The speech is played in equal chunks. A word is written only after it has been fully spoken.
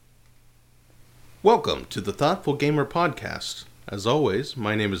Welcome to the Thoughtful Gamer Podcast. As always,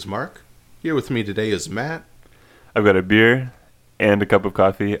 my name is Mark. Here with me today is Matt. I've got a beer and a cup of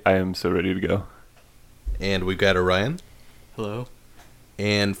coffee. I am so ready to go. And we've got Orion. Hello.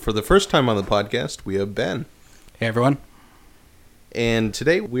 And for the first time on the podcast, we have Ben. Hey, everyone. And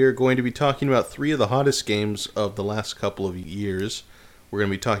today we are going to be talking about three of the hottest games of the last couple of years. We're going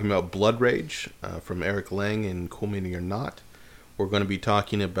to be talking about Blood Rage from Eric Lang and Cool Mini or Not. We're going to be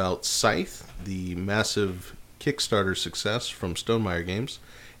talking about Scythe, the massive Kickstarter success from Stonemaier Games.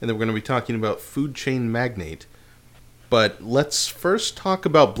 And then we're going to be talking about Food Chain Magnate. But let's first talk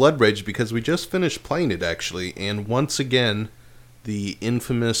about Blood Rage because we just finished playing it, actually. And once again, the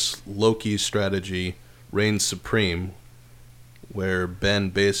infamous Loki strategy reigns supreme, where Ben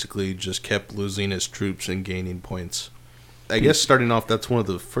basically just kept losing his troops and gaining points. I guess starting off, that's one of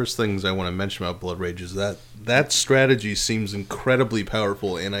the first things I want to mention about Blood Rage is that strategy seems incredibly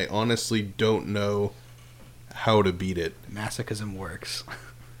powerful, and I honestly don't know how to beat it. Masochism works.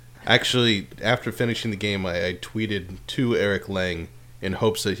 Actually, after finishing the game, I tweeted to Eric Lang in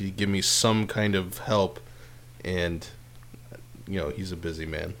hopes that he'd give me some kind of help, and, you know, he's a busy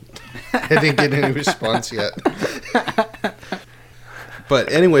man. I didn't get any response yet. But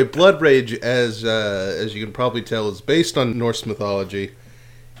anyway, Blood Rage, as you can probably tell, is based on Norse mythology,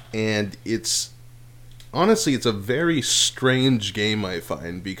 and it's a very strange game, I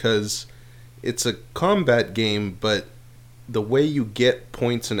find, because it's a combat game, but the way you get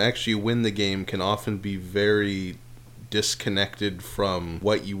points and actually win the game can often be very disconnected from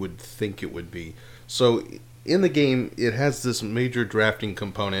what you would think it would be. So in the game, it has this major drafting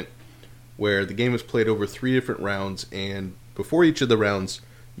component where the game is played over 3 different rounds, and before each of the rounds,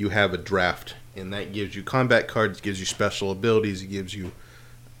 you have a draft, and that gives you combat cards, gives you special abilities, it gives you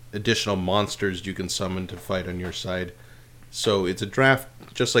additional monsters you can summon to fight on your side. So it's a draft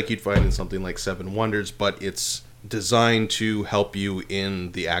just like you'd find in something like Seven Wonders, but it's designed to help you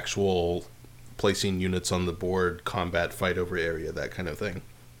in the actual placing units on the board, combat, fight over area, that kind of thing.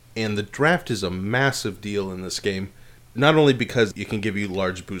 And the draft is a massive deal in this game, not only because it can give you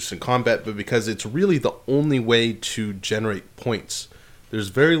large boosts in combat, but because it's really the only way to generate points. There's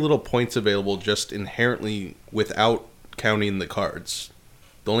very little points available just inherently without counting the cards.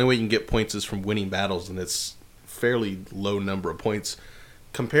 The only way you can get points is from winning battles, and it's fairly low number of points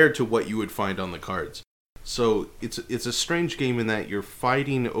compared to what you would find on the cards. So it's a strange game in that you're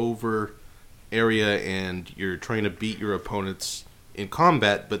fighting over area and you're trying to beat your opponents in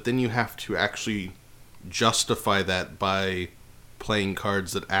combat, but then you have to actually justify that by playing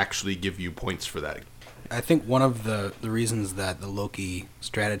cards that actually give you points for that. I think one of the reasons that the Loki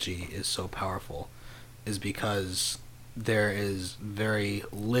strategy is so powerful is because there is very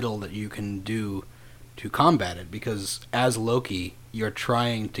little that you can do to combat it, because as Loki, you're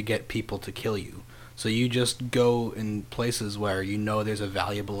trying to get people to kill you. So you just go in places where you know there's a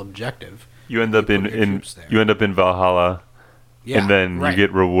valuable objective. You end up in Valhalla, and then you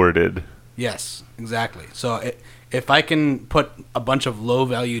get rewarded. Yes, exactly. So if I can put a bunch of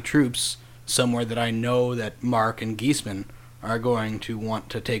low-value troops somewhere that I know that Mark and Geisman are going to want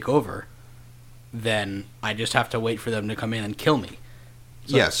to take over, then I just have to wait for them to come in and kill me.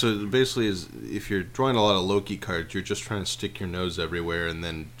 So basically is if you're drawing a lot of Loki cards, you're just trying to stick your nose everywhere and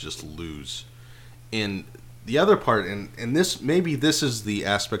then just lose. And the other part, and this is the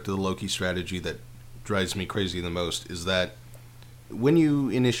aspect of the Loki strategy that drives me crazy the most, is that when you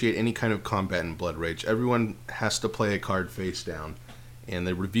initiate any kind of combat in Blood Rage, everyone has to play a card face down, and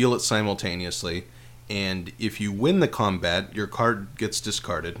they reveal it simultaneously. And if you win the combat, your card gets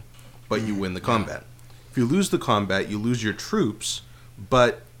discarded, but you win the combat. If you lose the combat, you lose your troops,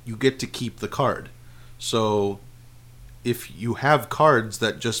 but you get to keep the card. So if you have cards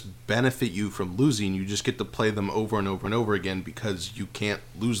that just benefit you from losing, you just get to play them over and over and over again because you can't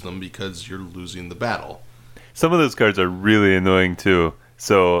lose them because you're losing the battle. Some of those cards are really annoying too.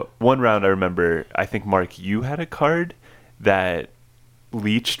 So one round I remember, I think, Mark, you had a card that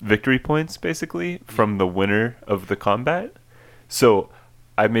leached victory points basically from the winner of the combat. So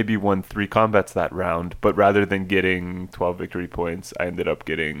I maybe won 3 combats that round, but rather than getting 12 victory points, I ended up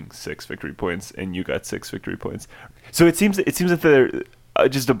getting 6 victory points, and you got 6 victory points. So it seems that there are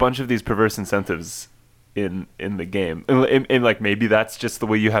just a bunch of these perverse incentives in the game, and like maybe that's just the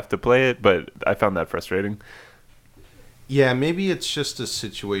way you have to play it, but I found that frustrating. Yeah, maybe it's just a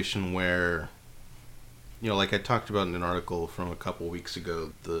situation where, you know, like I talked about in an article from a couple weeks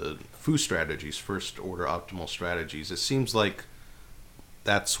ago, the FOO strategies, first order optimal strategies. It seems like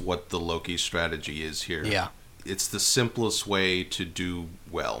that's what the Loki strategy is here. Yeah. It's the simplest way to do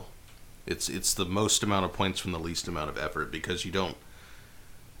well. It's the most amount of points from the least amount of effort, because you don't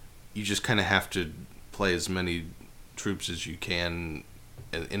you just kind of have to play as many troops as you can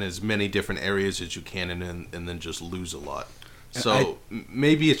in as many different areas as you can, and then just lose a lot. So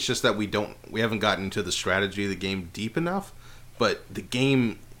maybe it's just that we haven't gotten into the strategy of the game deep enough, but the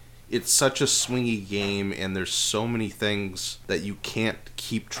game, it's such a swingy game, and there's so many things that you can't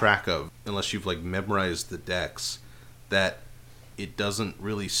keep track of unless you've like memorized the decks, that it doesn't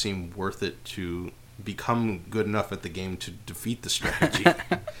really seem worth it to become good enough at the game to defeat the strategy.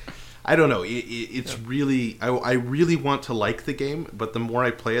 I don't know. It's really... I really want to like the game, but the more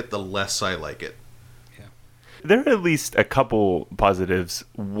I play it, the less I like it. Yeah. There are at least a couple positives.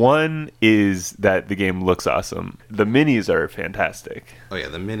 One is that the game looks awesome. The minis are fantastic. Oh yeah,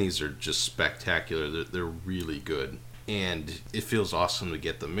 the minis are just spectacular. They're really good, and it feels awesome to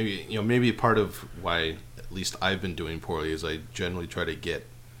get them. Maybe part of why at least I've been doing poorly is I generally try to get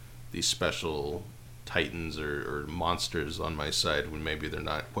these special titans or monsters on my side when maybe they're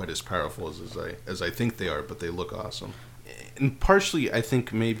not quite as powerful as I think they are, but they look awesome. And partially, I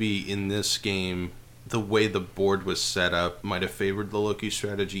think maybe in this game, the way the board was set up might have favored the Loki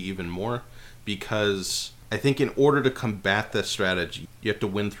strategy even more, because I think in order to combat that strategy, you have to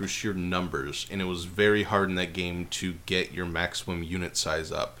win through sheer numbers, and it was very hard in that game to get your maximum unit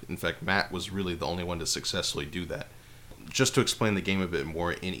size up. In fact, Matt was really the only one to successfully do that. Just to explain the game a bit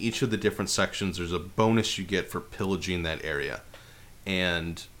more, in each of the different sections, there's a bonus you get for pillaging that area.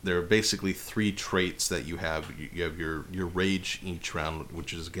 And there are basically 3 traits that you have. You have your rage each round,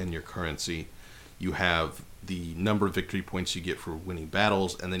 which is, again, your currency. You have the number of victory points you get for winning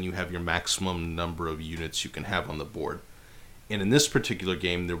battles, and then you have your maximum number of units you can have on the board. And in this particular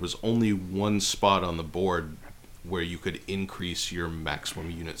game, there was only one spot on the board where you could increase your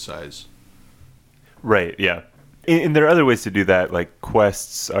maximum unit size. Right, yeah. And there are other ways to do that, like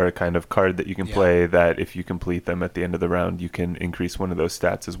quests are a kind of card that you can play that if you complete them at the end of the round, you can increase one of those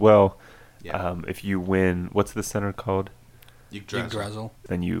stats as well. Yeah. If you win, what's the center called? Yggdrasil.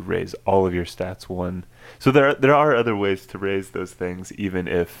 Then you raise all of your stats 1. So there are other ways to raise those things, even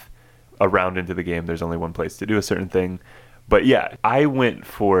if a round into the game there's only one place to do a certain thing. But yeah, I went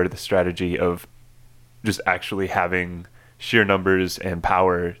for the strategy of just actually having sheer numbers and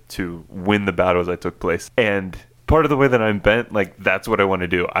power to win the battles that took place. And part of the way that I'm bent, like, that's what I want to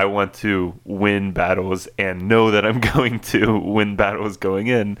do. I want to win battles and know that I'm going to win battles going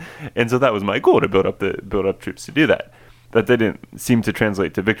in. And so that was my goal, to build up troops to do that. That didn't seem to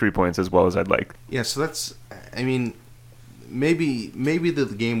translate to victory points as well as I'd like. Yeah, so that's, I mean, maybe the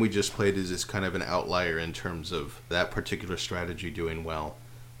game we just played is kind of an outlier in terms of that particular strategy doing well.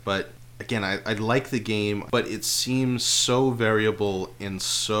 But again, I like the game, but it seems so variable and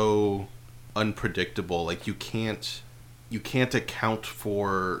so unpredictable. Like, you can't account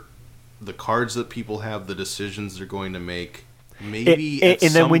for the cards that people have, the decisions they're going to make. Maybe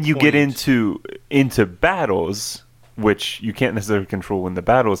and then when you get into battles, which you can't necessarily control when the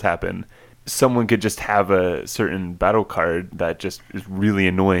battles happen, someone could just have a certain battle card that just is really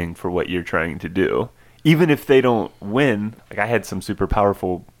annoying for what you're trying to do. Even if they don't win, like, I had some super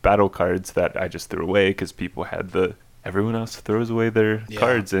powerful battle cards that I just threw away because people had everyone else throws away their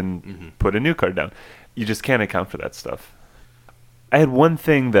cards and put a new card down. You just can't account for that stuff. I had one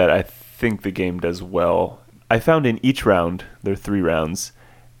thing that I think the game does well. I found in each round, there are 3 rounds,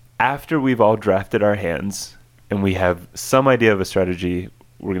 after we've all drafted our hands and we have some idea of a strategy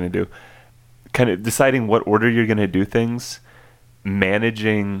we're going to do, kind of deciding what order you're going to do things,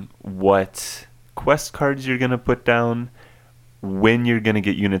 managing what quest cards you're going to put down, when you're going to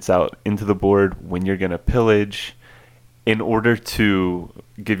get units out into the board, when you're going to pillage, in order to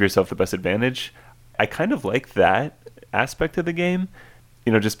give yourself the best advantage. I kind of like that aspect of the game,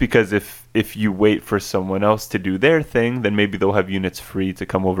 just because if you wait for someone else to do their thing, then maybe they'll have units free to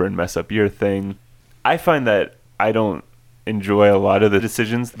come over and mess up your thing. I find that I don't enjoy a lot of the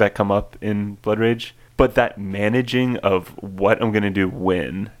decisions that come up in Blood Rage, but that managing of what I'm going to do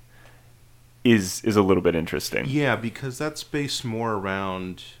when is a little bit interesting. Yeah, because that's based more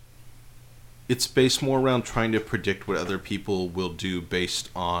around trying to predict what other people will do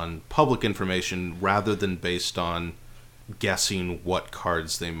based on public information rather than based on guessing what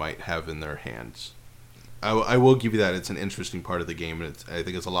cards they might have in their hands. I will give you that. It's an interesting part of the game, and I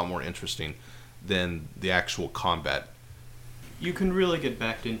think it's a lot more interesting than the actual combat. You can really get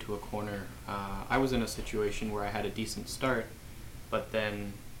backed into a corner. I was in a situation where I had a decent start, but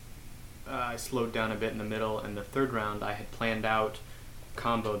then I slowed down a bit in the middle, and the 3rd round I had planned out a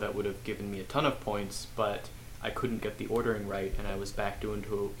combo that would have given me a ton of points, but I couldn't get the ordering right, and I was backed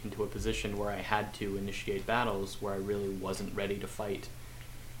into a position where I had to initiate battles where I really wasn't ready to fight.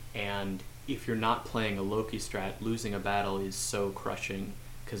 And if you're not playing a Loki strat, losing a battle is so crushing,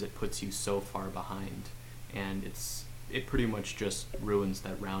 because it puts you so far behind, and it pretty much just ruins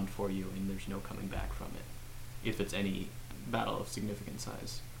that round for you, and there's no coming back from it if it's any battle of significant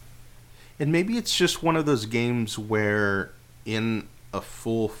size. And maybe it's just one of those games where in a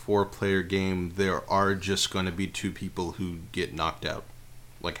full 4-player game there are just going to be 2 people who get knocked out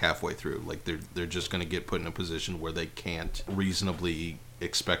like halfway through. Like they're just going to get put in a position where they can't reasonably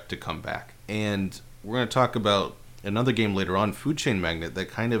expect to come back. And we're going to talk about another game later on, Food Chain Magnate,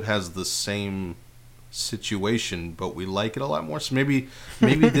 that kind of has the same situation, but we like it a lot more. So maybe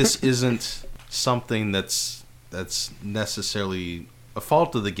this isn't something that's necessarily a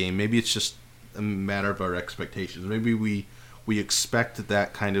fault of the game. Maybe it's just a matter of our expectations. Maybe we expect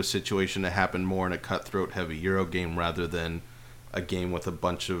that kind of situation to happen more in a cutthroat heavy Euro game rather than a game with a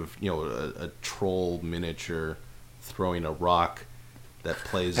bunch of, a troll miniature throwing a rock that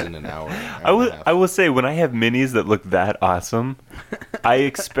plays in an hour. I will say, when I have minis that look that awesome, I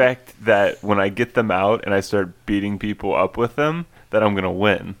expect that when I get them out and I start beating people up with them, that I'm going to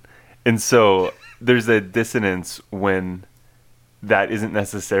win. And so there's a dissonance when that isn't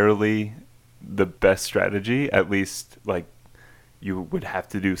necessarily the best strategy. At least, like, you would have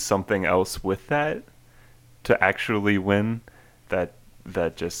to do something else with that to actually win.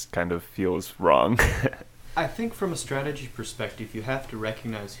 That just kind of feels wrong. I think from a strategy perspective, you have to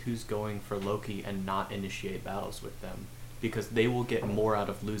recognize who's going for Loki and not initiate battles with them, because they will get more out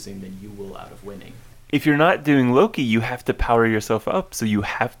of losing than you will out of winning. If you're not doing Loki, you have to power yourself up, so you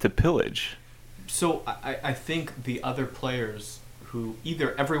have to pillage. So I think the other players who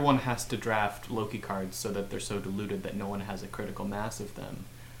either everyone has to draft Loki cards so that they're so diluted that no one has a critical mass of them,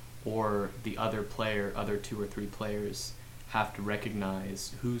 or the other 2 or 3 players have to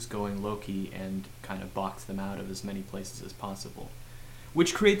recognize who's going Loki and kind of box them out of as many places as possible.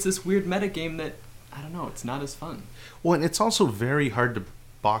 Which creates this weird metagame that, I don't know, it's not as fun. Well, and it's also very hard to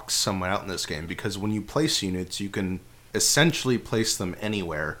box someone out in this game, because when you place units, you can essentially place them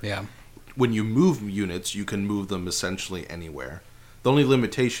anywhere. Yeah. When you move units, you can move them essentially anywhere. The only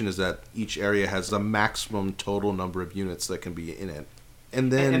limitation is that each area has a maximum total number of units that can be in it.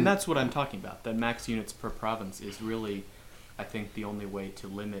 And that's what I'm talking about. That max units per province is really, I think, the only way to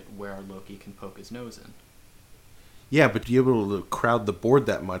limit where Loki can poke his nose in. Yeah, but to be able to crowd the board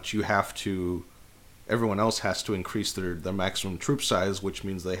that much, everyone else has to increase their maximum troop size, which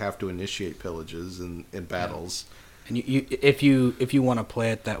means they have to initiate pillages and battles. And if you want to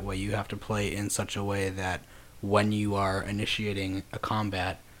play it that way, you have to play in such a way that when you are initiating a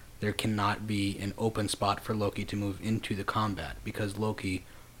combat, there cannot be an open spot for Loki to move into the combat, because Loki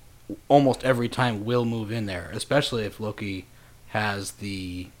almost every time will move in there, especially if Loki has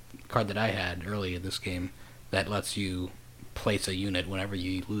the card that I had early in this game that lets you place a unit whenever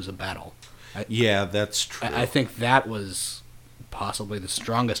you lose a battle. Yeah, that's true. I think that was possibly the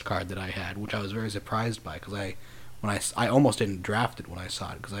strongest card that I had, which I was very surprised by, because I almost didn't draft it when I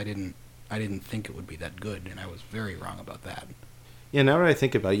saw it, because I didn't think it would be that good, and I was very wrong about that. Yeah, now that I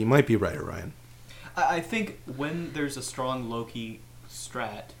think about it, you might be right, Orion. I think when there's a strong Loki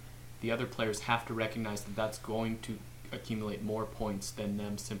strat, the other players have to recognize that that's going to accumulate more points than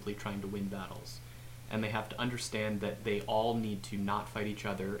them simply trying to win battles. And they have to understand that they all need to not fight each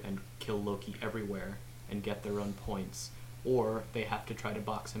other and kill Loki everywhere and get their own points, or they have to try to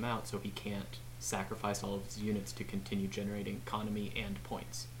box him out so he can't sacrifice all of his units to continue generating economy and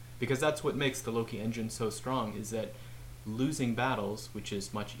points. Because that's what makes the Loki engine so strong, is that losing battles, which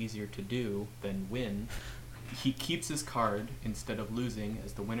is much easier to do than win, he keeps his card instead of losing,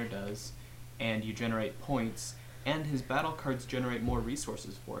 as the winner does, and you generate points, and his battle cards generate more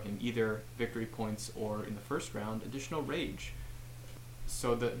resources for him, either victory points or, in the first round, additional rage.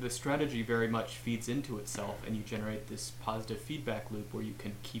 So the strategy very much feeds into itself, and you generate this positive feedback loop where you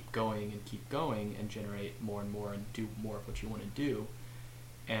can keep going and generate more and more and do more of what you want to do.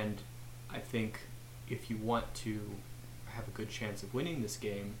 And I think if you want to have a good chance of winning this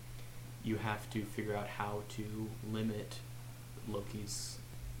game, you have to figure out how to limit Loki's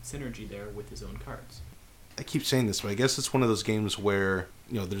synergy there with his own cards. I keep saying this, but I guess it's one of those games where,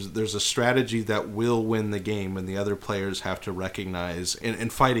 there's a strategy that will win the game, and the other players have to recognize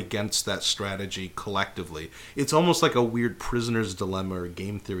and fight against that strategy collectively. It's almost like a weird prisoner's dilemma or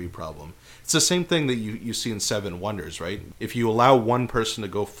game theory problem. It's the same thing that you see in Seven Wonders, right? If you allow one person to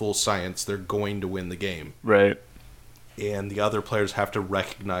go full science, they're going to win the game. Right. And the other players have to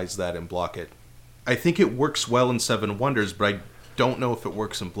recognize that and block it. I think it works well in Seven Wonders, but I don't know if it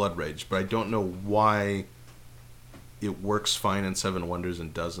works in Blood Rage. But I don't know why it works fine in Seven Wonders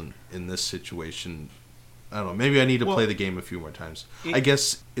and doesn't in this situation. I don't know. Maybe I need to play the game a few more times. I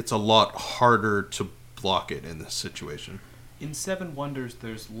guess it's a lot harder to block it in this situation. In Seven Wonders,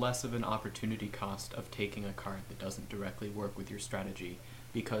 there's less of an opportunity cost of taking a card that doesn't directly work with your strategy,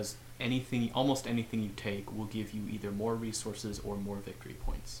 because almost anything you take will give you either more resources or more victory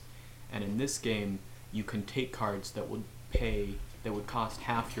points. And in this game, you can take cards that would cost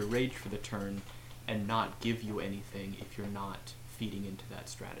half your rage for the turn and not give you anything if you're not feeding into that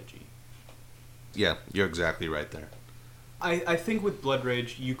strategy. Yeah, you're exactly right there. I think with Blood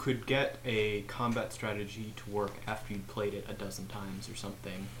Rage, you could get a combat strategy to work after you'd played it a dozen times or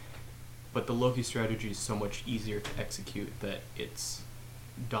something, but the Loki strategy is so much easier to execute that it's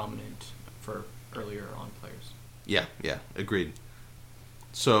dominant for earlier on players. Yeah, agreed.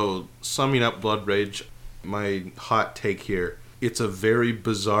 So, summing up Blood Rage, my hot take here, it's a very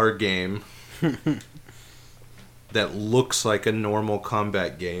bizarre game that looks like a normal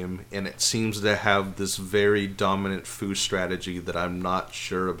combat game, and it seems to have this very dominant foo strategy that I'm not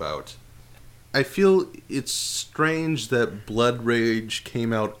sure about. I feel it's strange that Blood Rage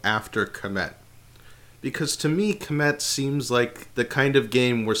came out after Kemet. Because to me, Kemet seems like the kind of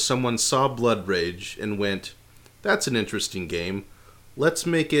game where someone saw Blood Rage and went, that's an interesting game. Let's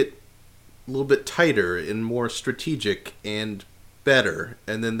make it a little bit tighter and more strategic and better.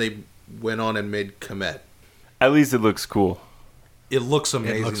 And then they went on and made Kemet. At least it looks cool. It looks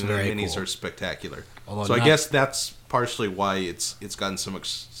amazing. It looks very the minis cool. are spectacular. Although So I not- guess that's partially why it's gotten so much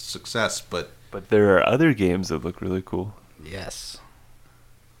success. But But there are other games that look really cool. Yes.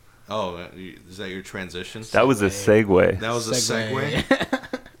 is that your transition? That was a segue. That was a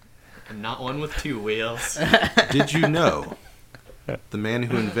segue. And not one with two wheels. Did you know the man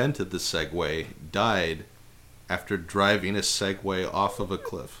who invented the Segway died after driving a Segway off of a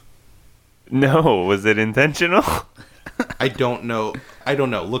cliff? No, was it intentional? I don't know.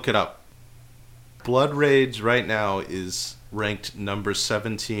 Look it up. Blood Rage right now is ranked number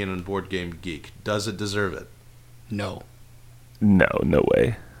 17 on Board Game Geek. Does it deserve it? No. No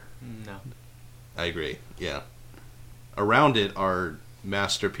way. No. I agree. Yeah. Around it are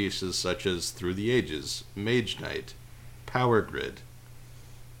masterpieces such as Through the Ages, Mage Knight, Power Grid.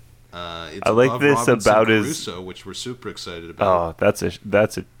 It's I like above this Robinson about his- Crusoe, which we're super excited about. Oh, that's a.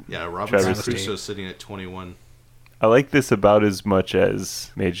 Yeah, Robinson travesty. Crusoe sitting at 21. I like this about as much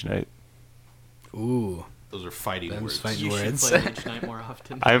as Mage Knight. Ooh. Those are fighting Them's words. fighting You should words. play Mage Knight more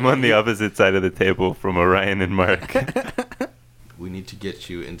often. I'm on the opposite side of the table from Orion and Mark. We need to get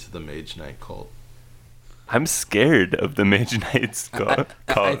you into the Mage Knight cult. I'm scared of the Mage Knight's cult.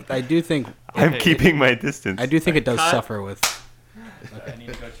 I do think I'm Okay. keeping my distance. I do think it does Cut. suffer with. I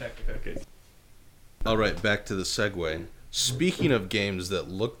need to go check the cookies. All right, back to the segue. Speaking of games that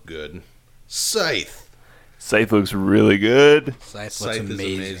look good, Scythe. Scythe looks really good. Scythe looks Scythe is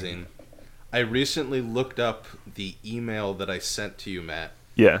amazing. amazing. I recently looked up the email that I sent to you, Matt,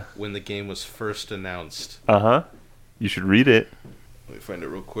 Yeah. when the game was first announced. Uh-huh. You should read it. Let me find it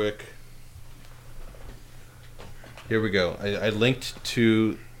real quick. Here we go. I linked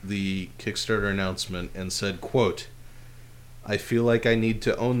to the Kickstarter announcement and said, quote, I feel like I need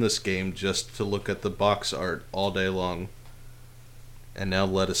to own this game just to look at the box art all day long. And now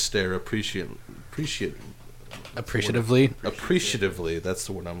let us stare appreciatively, that's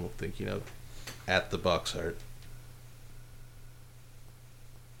the word I'm thinking of, at the box art.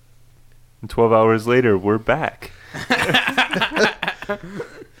 And 12 hours later, we're back.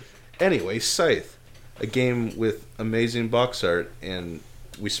 Anyway, Scythe, a game with amazing box art, and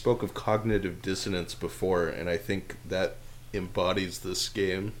we spoke of cognitive dissonance before, and I think that embodies this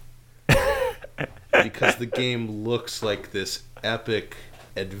game. Because the game looks like this epic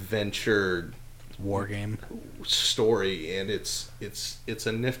adventure War game. story, and it's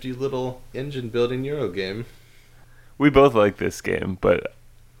a nifty little engine building Euro game. We both like this game, but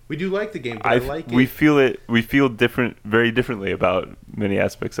We do like the game, but I like we it. feel very differently about many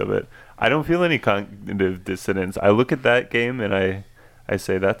aspects of it. I don't feel any cognitive dissonance. I look at that game and I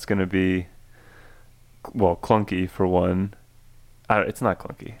say that's going to be, well, clunky for one. It's not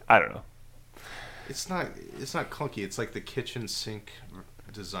clunky. I don't know. It's not clunky. It's like the kitchen sink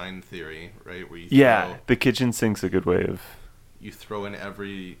design theory, right? Where The kitchen sink's a good way of. you throw in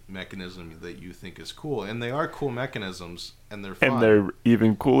every mechanism that you think is cool, and they are cool mechanisms, and they're fun. And they're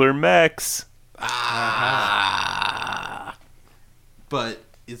even cooler mechs. But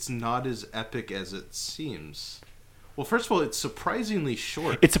it's not as epic as it seems. Well, first of all, it's surprisingly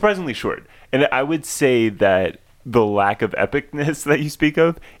short. It's surprisingly short. And I would say that the lack of epicness that you speak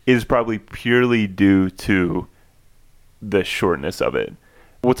of is probably purely due to the shortness of it.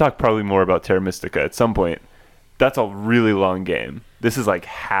 We'll talk probably more about Terra Mystica at some point. That's a really long game. This is like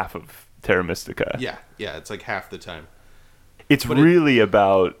half of Terra Mystica. Yeah, it's like half the time. It's But really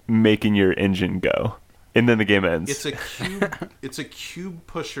about making your engine go. And then the game ends. It's a cube. It's a cube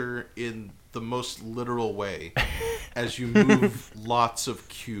pusher in the most literal way, as you move lots of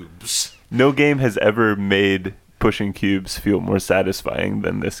cubes. No game has ever made pushing cubes feel more satisfying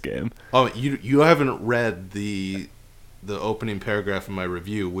than this game. Oh, you haven't read the opening paragraph of my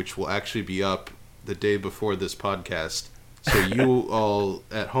review, which will actually be up the day before this podcast. So you all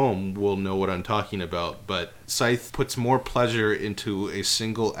at home will know what I'm talking about. But Scythe puts more pleasure into a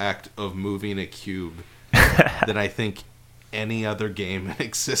single act of moving a cube than I think any other game in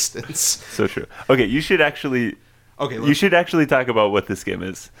existence. So true. Okay, you should actually talk about what this game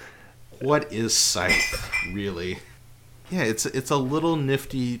is. What is Scythe, really? Yeah, it's a little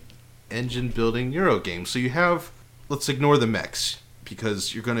nifty engine building Euro game. So you have, let's ignore the mechs,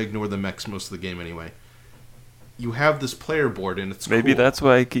 because you're going to ignore the mechs most of the game anyway. You have this player board, and it's Maybe cool. that's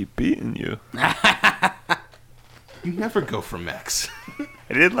why I keep beating you. You never go for mechs.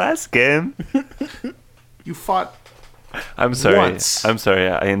 I did last game. You fought. I'm sorry. Once. I'm sorry.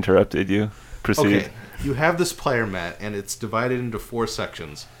 I interrupted you. Proceed. Okay, you have this player mat, and it's divided into 4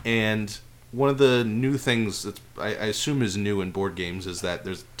 sections. And one of the new things that I assume is new in board games is that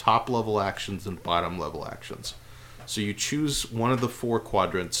there's top-level actions and bottom-level actions. So you choose one of the 4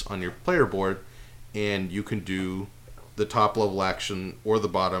 quadrants on your player board, and you can do the top-level action or the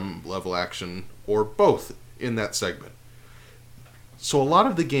bottom-level action or both in that segment. So a lot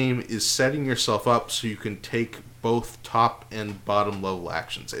of the game is setting yourself up so you can take both top and bottom level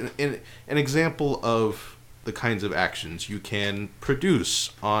actions. And an example of the kinds of actions you can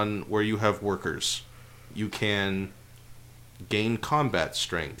produce on where you have workers. You can gain combat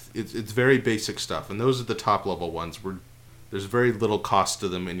strength. It's very basic stuff, and those are the top level ones where there's very little cost to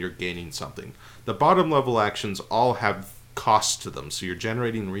them and you're gaining something. The bottom level actions all have costs to them, so you're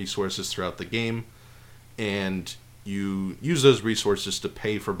generating resources throughout the game, and you use those resources to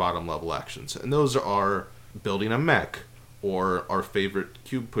pay for bottom level actions. And those are building a mech, or our favorite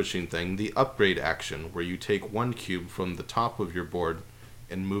cube pushing thing, the upgrade action, where you take one cube from the top of your board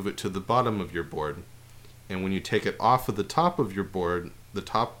and move it to the bottom of your board. And when you take it off of the top of your board, the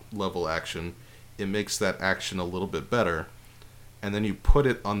top level action, it makes that action a little bit better. And then you put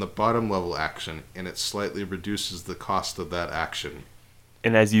it on the bottom level action, and it slightly reduces the cost of that action.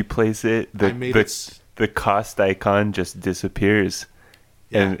 And as you place it, the cost icon just disappears.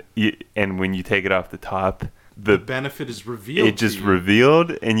 Yeah. And when you take it off the top, The benefit is revealed. it just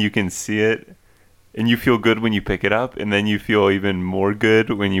revealed, and you can see it, and you feel good when you pick it up, and then you feel even more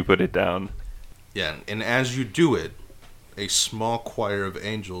good when you put it down. Yeah, and as you do it, a small choir of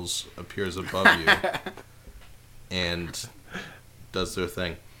angels appears above you and does their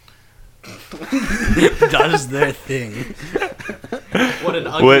thing. Does their thing. What an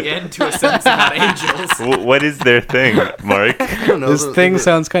ugly end to a sentence about angels. What is their thing, Mark? I don't know. This thing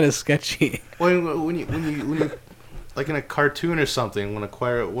sounds kind of sketchy. When you like in a cartoon or something, when a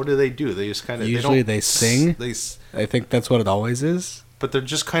choir, what do? They just kind of Usually they sing. They I think that's what it always is. but they're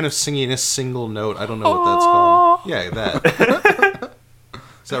just kind of singing a single note. I don't know what that's called. Yeah, that.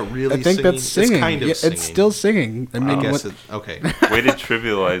 Is that really? I think singing? that's singing. It's kind of Yeah, singing. it's still singing. I mean, I guess what- okay. Way to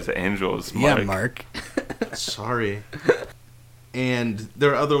trivialize angels, Mark. yeah, Mark. Sorry. And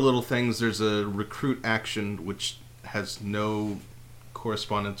there are other little things. There's a recruit action, which has no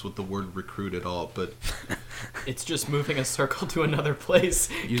correspondence with the word recruit at all, but It's just moving a circle to another place,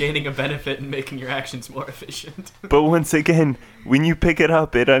 gaining a benefit and making your actions more efficient. But once again, when you pick it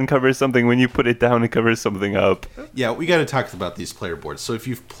up, it uncovers something. When you put it down, it covers something up. yeah, we got to talk about these player boards. So if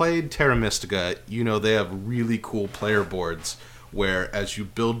you've played Terra Mystica, you know they have really cool player boards where as you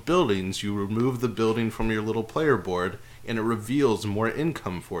build buildings, you remove the building from your little player board and it reveals more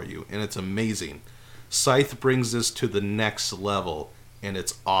income for you, and it's amazing. Scythe brings this to the next level, and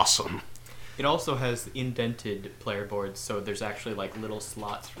it's awesome. It also has indented player boards, so there's actually like little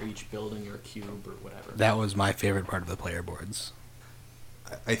slots for each building or cube or whatever. That was my favorite part of the player boards.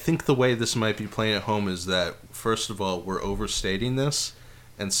 I think the way this might be playing at home is that, first of all, we're overstating this,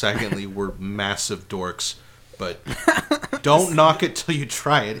 and secondly, we're massive dorks. But don't knock it till you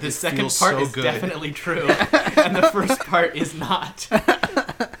try it. The It second feels part so is good. definitely true, and the first part is not.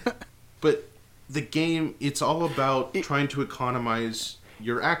 But the game, it's all about trying to economize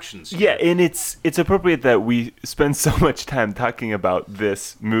your actions. Yeah, and it's appropriate that we spend so much time talking about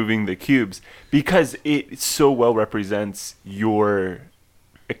this moving the cubes because it so well represents your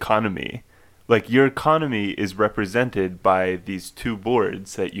economy. Like your economy is represented by these 2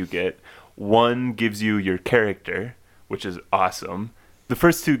 boards that you get. One gives you your character, which is awesome. The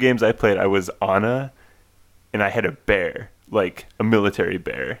first 2 games I played, I was Anna, and I had a bear, like a military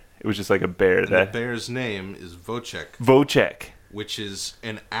bear. It was just like a bear And that... the bear's name is Vocek. Vocek. which is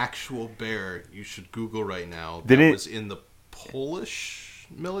an actual bear. You should Google right now. Did that it- was in the Polish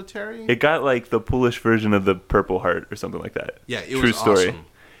military? It got like the Polish version of the Purple Heart or something like that. Yeah, it True was story. awesome.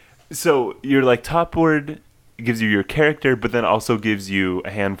 So your like top board gives you your character, but then also gives you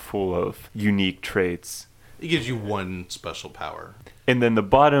a handful of unique traits. It gives you one special power. And then the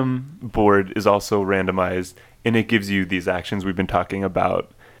bottom board is also randomized, and it gives you these actions we've been talking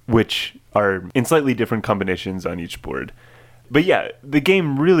about, which are in slightly different combinations on each board. But yeah, the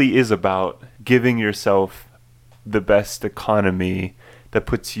game really is about giving yourself the best economy that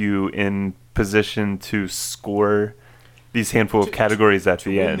puts you in position to score these handful of categories at To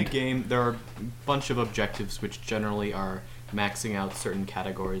the win end. the game, there are a bunch of objectives which generally are maxing out certain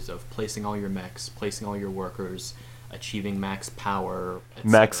categories of placing all your mechs, placing all your workers, achieving max power,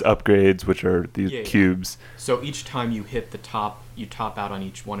 Max etc. upgrades, which are these Yeah. cubes. So each time you hit the top, you top out on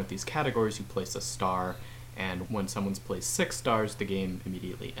each one of these categories, you place a star, and when someone's placed 6 stars, the game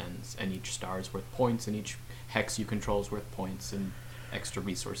immediately ends. And each star is worth points, and each hex you control is worth points, and extra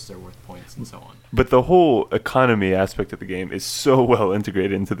resources are worth points, and so on. But the whole economy aspect of the game is so well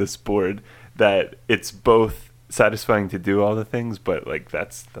integrated into this board that it's both satisfying to do all the things, but like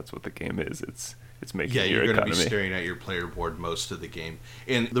that's what the game is. It's making Yeah, your you're going to be economy. staring at your player board most of the game.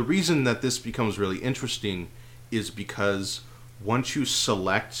 And the reason that this becomes really interesting is because once you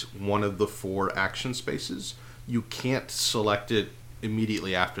select one of the 4 action spaces, you can't select it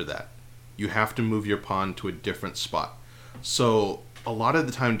immediately after that. You have to move your pawn to a different spot. So a lot of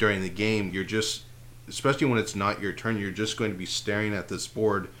the time during the game, you're just, especially when it's not your turn, you're just going to be staring at this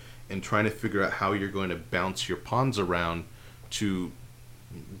board and trying to figure out how you're going to bounce your pawns around to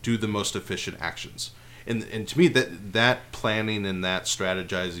do the most efficient actions. And to me, that planning and that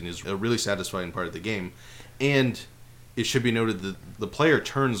strategizing is a really satisfying part of the game. And it should be noted that the player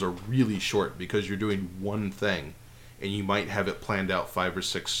turns are really short because you're doing one thing, and you might have it planned out 5 or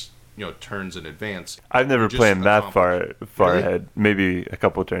 6 turns in advance. I've never Just planned that accomplish. far Really? ahead. Maybe a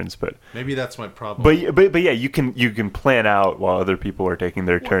couple turns, but Maybe that's my problem. but yeah, you can plan out while other people are taking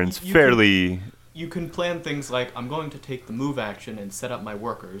their Well, turns you fairly. You can plan things like, I'm going to take the move action and set up my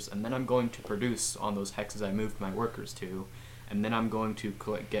workers, and then I'm going to produce on those hexes I moved my workers to, and then I'm going to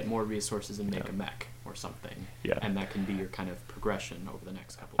get more resources and make a mech or something. Yeah. And that can be your kind of progression over the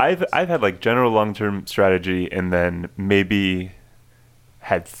next couple of I've had like general long-term strategy, and then maybe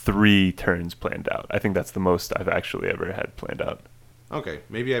had 3 turns planned out. I think that's the most I've actually ever had planned out. Okay,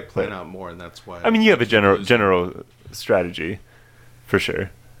 maybe I plan out more, and that's why. I mean, you have a keep losing. general strategy, for sure.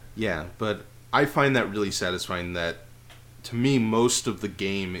 Yeah, but I find that really satisfying that, to me, most of the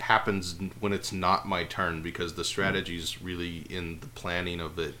game happens when it's not my turn because the strategy's really in the planning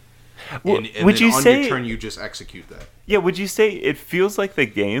of it. Well, And would then you on say? your turn, you just execute that. Yeah, would you say it feels like the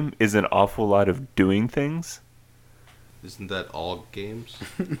game is an awful lot of doing things? Isn't that all games?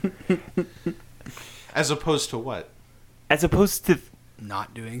 As opposed to what? As opposed to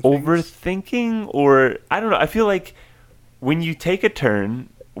Not doing things. overthinking, or I don't know. I feel like when you take a turn,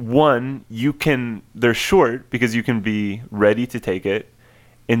 one, they're short because you can be ready to take it,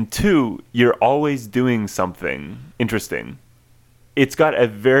 and 2, you're always doing something interesting. It's got a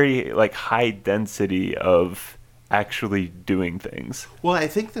very like high density of actually doing things. Well, I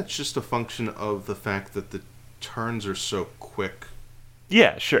think that's just a function of the fact that the turns are so quick.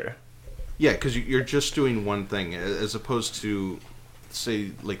 Yeah, sure. Yeah, because you're just doing one thing, as opposed to,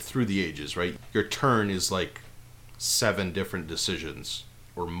 say, like Through the Ages, right? Your turn is like 7 different decisions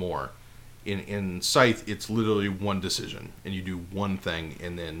or more. In Scythe, it's literally one decision, and you do one thing,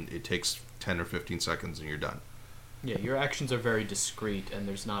 and then it takes 10 or 15 seconds, and you're done. Yeah, your actions are very discrete, and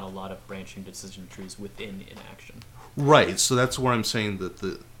there's not a lot of branching decision trees within inaction. Right, so that's where I'm saying that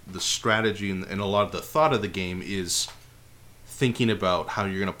the strategy and a lot of the thought of the game is thinking about how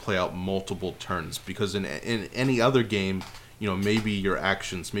you're going to play out multiple turns. Because in any other game, maybe your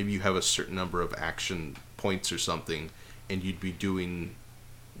actions, maybe you have a certain number of action points or something, and you'd be doing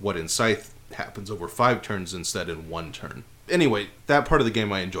what in Scythe happens over 5 turns instead in 1 turn. Anyway, that part of the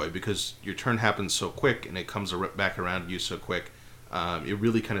game I enjoy because your turn happens so quick and it comes back around to you so quick. It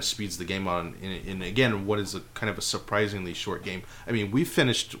really kind of speeds the game on in again, what is a kind of a surprisingly short game. I mean, we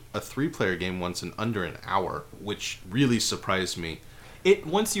finished a 3-player game once in under an hour, which really surprised me.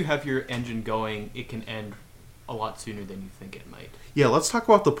 Once you have your engine going, it can end a lot sooner than you think it might. Yeah, let's talk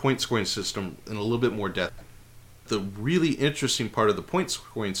about the point scoring system in a little bit more depth. The really interesting part of the point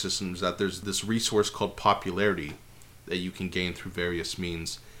scoring system is that there's this resource called popularity that you can gain through various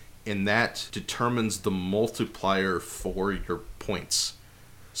means, and that determines the multiplier for your points.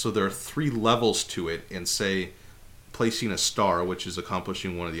 So there are 3 levels to it, and say placing a star, which is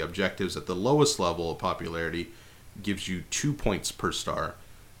accomplishing one of the objectives at the lowest level of popularity, gives you 2 points per star.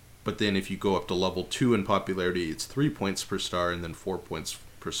 But then if you go up to level 2 in popularity, it's 3 points per star and then 4 points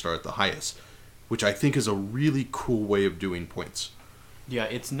per star at the highest, which I think is a really cool way of doing points. Yeah,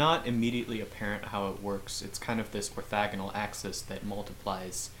 it's not immediately apparent how it works. It's kind of this orthogonal axis that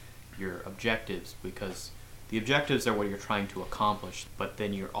multiplies your objectives, because the objectives are what you're trying to accomplish, but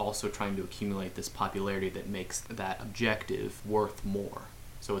then you're also trying to accumulate this popularity that makes that objective worth more.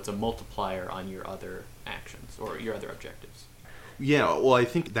 So it's a multiplier on your other actions or your other objectives. Yeah, well, I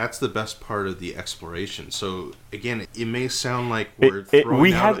think that's the best part of the exploration. So, again, it may sound like we're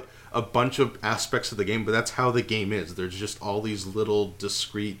throwing out a bunch of aspects of the game, but that's how the game is. There's just all these little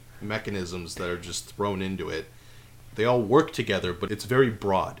discrete mechanisms that are just thrown into it. They all work together, but it's very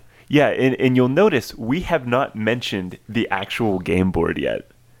broad. Yeah, and you'll notice we have not mentioned the actual game board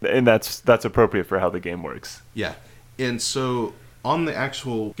yet. And that's appropriate for how the game works. Yeah, and so on the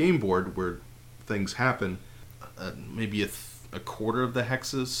actual game board where things happen, maybe a quarter of the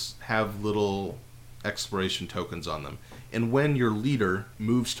hexes have little exploration tokens on them. And when your leader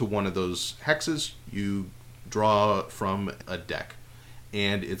moves to one of those hexes, you draw from a deck.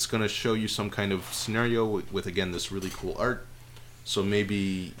 And it's going to show you some kind of scenario with, again, this really cool art. So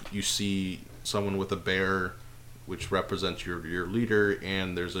maybe you see someone with a bear, which represents your leader,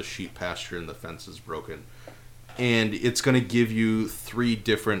 and there's a sheep pasture and the fence is broken. And it's going to give you 3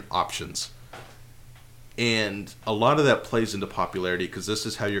 different options. And a lot of that plays into popularity because this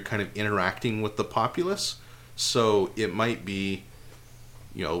is how you're kind of interacting with the populace. So it might be,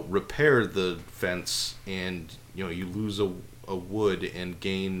 repair the fence and, you lose a wood and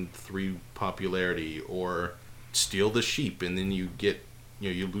gain 3 popularity, or steal the sheep and then you get,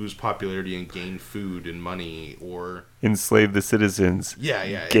 you lose popularity and gain food and money, or enslave the citizens.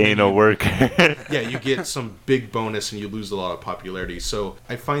 Yeah. Gain a worker. Yeah, you get some big bonus and you lose a lot of popularity. So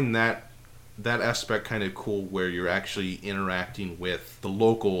I find that aspect kind of cool, where you're actually interacting with the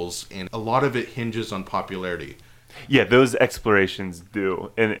locals, and a lot of it hinges on popularity. Yeah, those explorations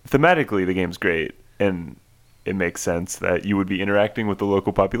do. And thematically, the game's great, and it makes sense that you would be interacting with the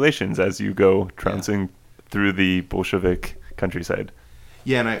local populations as you go trouncing through the Bolshevik countryside.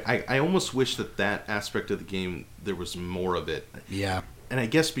 Yeah, and I almost wish that aspect of the game, there was more of it. Yeah. And I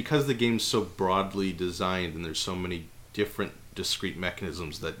guess because the game's so broadly designed and there's so many different discrete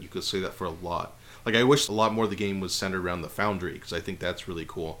mechanisms, that you could say that for a lot. Like, I wish a lot more of the game was centered around the foundry, because I think that's really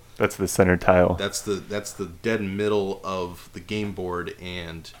cool. That's the center tile. That's the dead middle of the game board,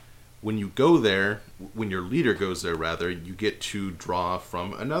 and when you go there, when your leader goes there rather, you get to draw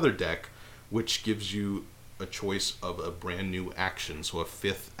from another deck, which gives you a choice of a brand new action, so a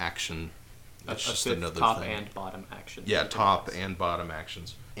 5th action. That's just another top thing. and bottom actions. Yeah, top and bottom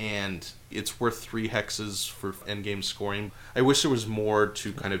actions. And it's worth 3 hexes for endgame scoring. I wish there was more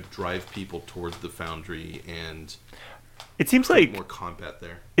to kind of drive people towards the foundry and it seems like more combat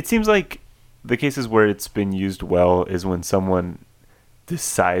there. It seems like the cases where it's been used well is when someone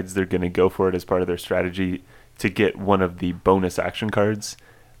decides they're going to go for it as part of their strategy to get one of the bonus action cards.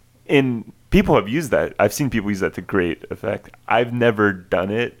 And people have used that. I've seen people use that to great effect. I've never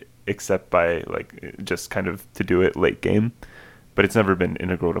done it except by just kind of to do it late game, but it's never been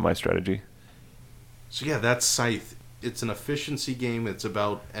integral to my strategy. So yeah, that's Scythe. It's an efficiency game. It's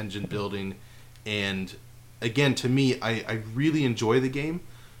about engine building, and again, to me, I really enjoy the game,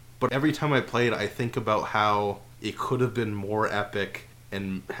 but every time I play it, I think about how it could have been more epic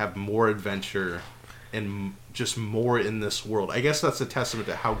and have more adventure and just more in this world. I guess that's a testament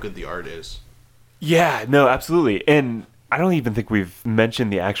to how good the art is. Yeah, no, absolutely. And I don't even think we've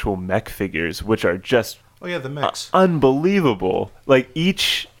mentioned the actual mech figures, which are just Oh yeah, the mechs. Unbelievable. Like,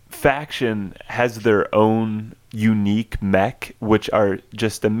 each faction has their own unique mech, which are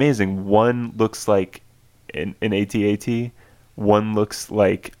just amazing. One looks like an AT-AT. One looks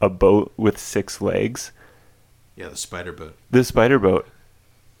like a boat with 6 legs. Yeah, the spider boat. The spider boat.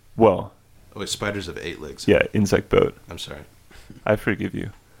 Well. Oh, wait, spiders have 8 legs. Yeah, insect boat. I'm sorry. I forgive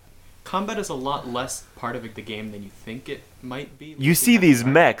you. Combat is a lot less part of the game than you think it might be. You see these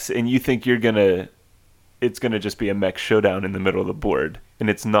mechs and you think it's gonna just be a mech showdown in the middle of the board, and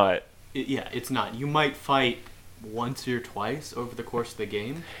it's not. It's not. You might fight once or twice over the course of the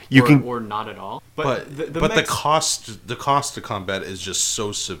game, or not at all. But the cost to combat is just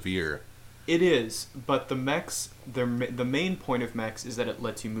so severe. It is, but the mechs, the main point of mechs is that it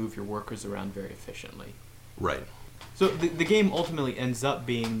lets you move your workers around very efficiently. Right. So the game ultimately ends up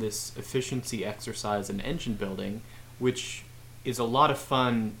being this efficiency exercise in engine building, which is a lot of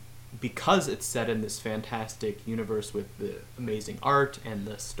fun because it's set in this fantastic universe with the amazing art and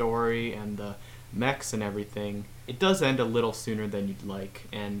the story and the mechs and everything, it does end a little sooner than you'd like,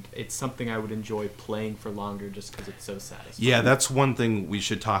 and it's something I would enjoy playing for longer just because it's so satisfying. Yeah, that's one thing we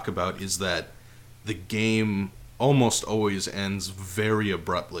should talk about, is that the game almost always ends very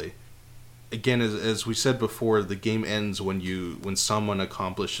abruptly. Again, as we said before, the game ends when someone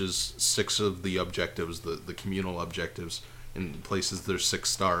accomplishes 6 of the objectives, the communal objectives, and places their 6th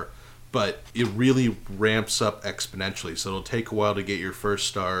star. But it really ramps up exponentially, so it'll take a while to get your 1st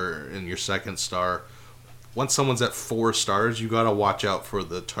star and your 2nd star. Once someone's at 4 stars, you gotta watch out for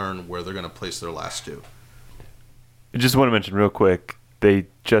the turn where they're gonna place their last 2. I just want to mention real quick, they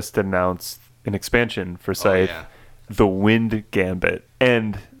just announced an expansion for Scythe, yeah. the Wind Gambit.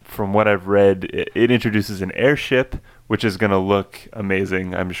 And from what I've read, it introduces an airship, which is going to look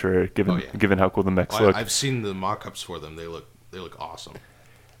amazing, I'm sure, given how cool the mechs look. I've seen the mock-ups for them. They look awesome.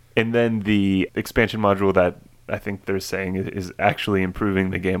 And then the expansion module that I think they're saying is actually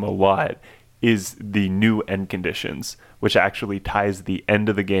improving the game a lot is the new end conditions, which actually ties the end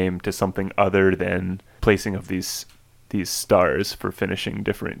of the game to something other than placing of these stars for finishing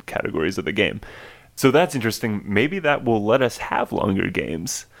different categories of the game. So that's interesting. Maybe that will let us have longer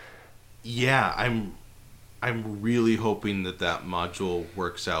games. Yeah, I'm really hoping that module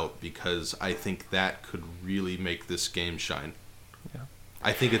works out, because I think that could really make this game shine. Yeah.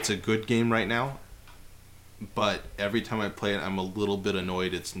 I think it's a good game right now, but every time I play it, I'm a little bit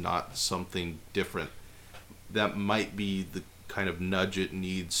annoyed it's not something different. That might be the kind of nudge it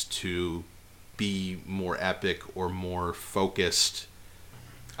needs to be more epic or more focused.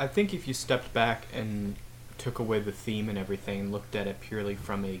 I think if you stepped back and took away the theme and everything and looked at it purely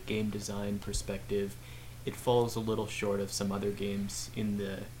from a game design perspective, it falls a little short of some other games in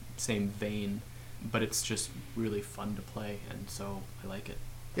the same vein, but it's just really fun to play, and so I like it.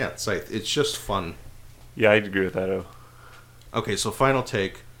 Yeah, it's just fun. Yeah, I'd agree with that. Oh. Okay, so final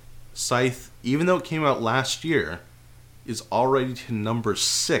take. Scythe, even though it came out last year, is already to number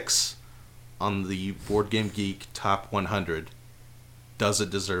 6 on the Board Game Geek Top 100. Does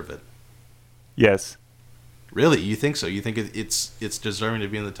it deserve it? Yes. Really? You think so? You think it's deserving to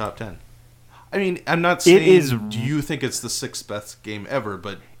be in the top 10? I mean, I'm not saying do you think it's the 6th best game ever,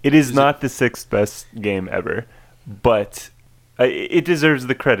 but... It is not the 6th best game ever, but it deserves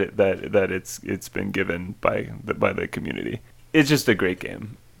the credit that it's been given by the community. It's just a great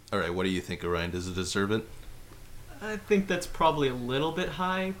game. All right, what do you think, Orion? Does it deserve it? I think that's probably a little bit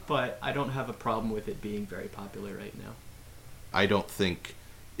high, but I don't have a problem with it being very popular right now. I don't think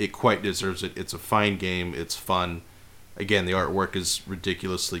it quite deserves it. It's a fine game. It's fun. Again, the artwork is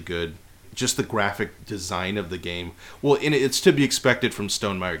ridiculously good. Just the graphic design of the game. Well, it's to be expected from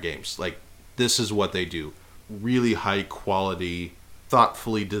Stonemaier Games. Like, this is what they do. Really high quality,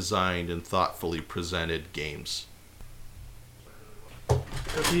 thoughtfully designed and thoughtfully presented games.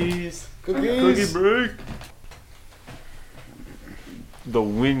 Cookies. Cookie break. The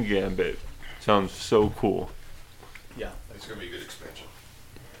Wind Gambit sounds so cool. Yeah. It's going to be a good expansion.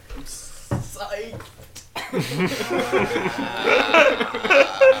 I'm psyched.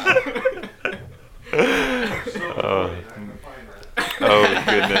 Oh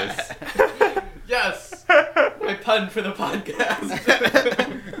goodness. Yes! I punned for the podcast.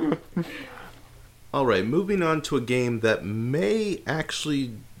 All right, moving on to a game that may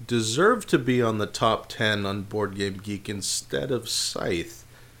actually deserve to be on the top 10 on Board Game Geek instead of Scythe,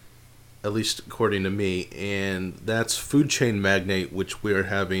 at least according to me, and that's Food Chain Magnate, which we're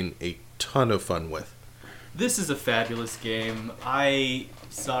having a ton of fun with. This is a fabulous game. I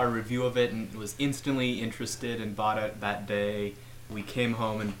saw a review of it and was instantly interested and bought it that day. We came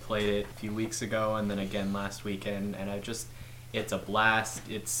home and played it a few weeks ago and then again last weekend, and it's a blast.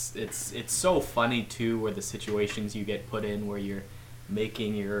 It's so funny too, where the situations you get put in where you're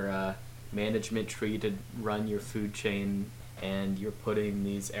making your management tree to run your food chain, and you're putting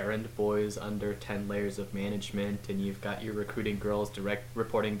these errand boys under 10 layers of management, and you've got your recruiting girls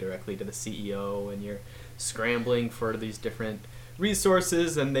reporting directly to the CEO, and you're scrambling for these different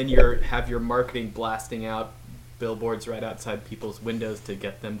resources, and then you have your marketing blasting out billboards right outside people's windows to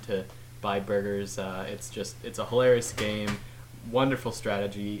get them to buy burgers. It's a hilarious game, wonderful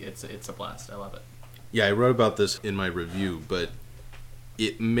strategy. It's a blast. I love it. Yeah, I wrote about this in my review, but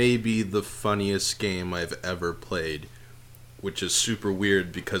it may be the funniest game I've ever played, which is super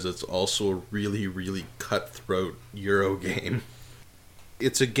weird because it's also a really, really cutthroat Euro game.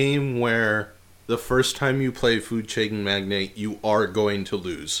 It's a game where the first time you play Food Chain Magnate, you are going to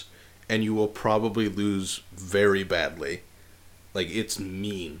lose. And you will probably lose very badly. Like, it's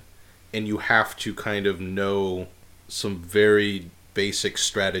mean. And you have to kind of know some very basic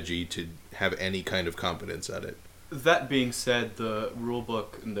strategy to have any kind of competence at it. That being said, the rule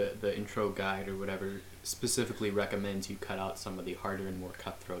book and the intro guide or whatever specifically recommends you cut out some of the harder and more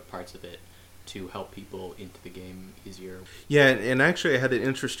cutthroat parts of it to help people into the game easier. Yeah, and actually I had an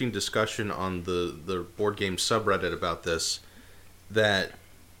interesting discussion on the board game subreddit about this, that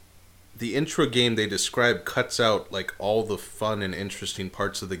the intro game they describe cuts out like all the fun and interesting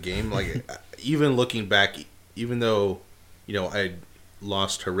parts of the game. Like even looking back, even though, you know, I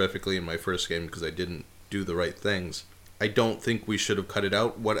lost horrifically in my first game because I didn't do the right things, I don't think we should have cut it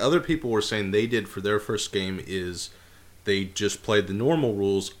out. What other people were saying they did for their first game is they just played the normal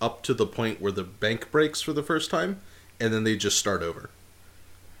rules up to the point where the bank breaks for the first time, and then they just start over.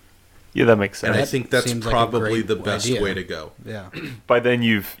 Yeah, that makes sense. And I think that's seems like a probably great the best idea. way to go. Yeah. By then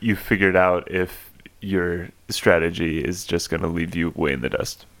you've figured out if your strategy is just going to leave you way in the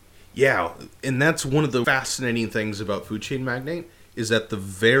dust. Yeah, and that's one of the fascinating things about Food Chain Magnate, is that the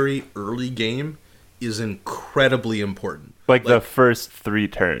very early game is incredibly important. Like the first 3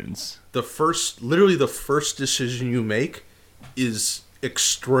 turns. Literally the first decision you make is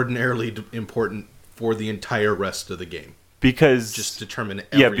extraordinarily important for the entire rest of the game. Because Just determine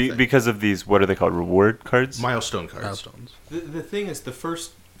everything. yeah, because of these, what are they called, reward cards? Milestone cards. Milestones. The thing is, the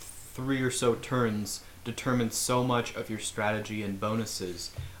first 3 or so turns determine so much of your strategy and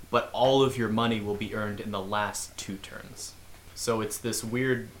bonuses, but all of your money will be earned in the last 2 turns. So it's this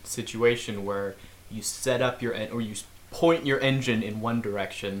weird situation where you set up or you point your engine in one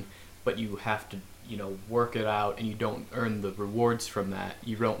direction, but you have to, work it out, and you don't earn the rewards from that.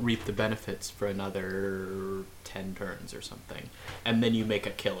 You don't reap the benefits for another 10 turns or something. And then you make a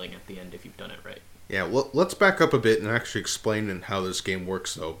killing at the end if you've done it right. Yeah, well, let's back up a bit and actually explain how this game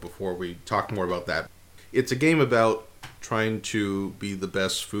works, though, before we talk more about that. It's a game about trying to be the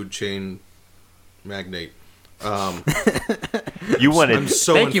best food chain magnate. You want I'm to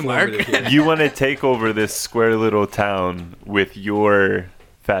so Thank you, Mark. informative here. you want to take over this square little town with your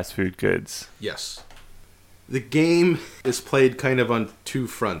fast food goods. Yes. The game is played kind of on 2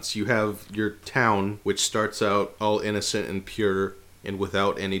 fronts. You have your town, which starts out all innocent and pure and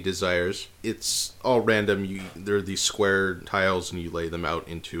without any desires. It's all random. There are these square tiles, and you lay them out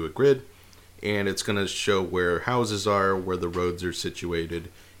into a grid. And it's going to show where houses are, where the roads are situated,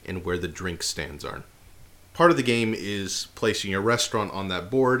 and where the drink stands are. Part of the game is placing your restaurant on that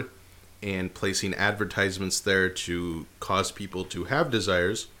board and placing advertisements there to cause people to have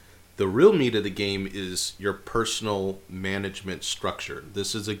desires. The real meat of the game is your personal management structure.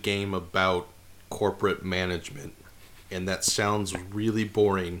 This is a game about corporate management, and that sounds really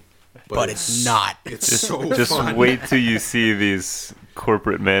boring, But it's not. It's so Just fun. wait till you see these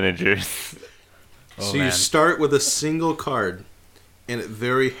corporate managers. So Oh, you man. start with a single card, and it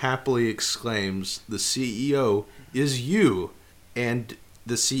very happily exclaims, "The CEO is you," and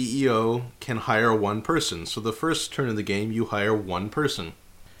the CEO can hire 1 person. So the first turn of the game, you hire 1 person.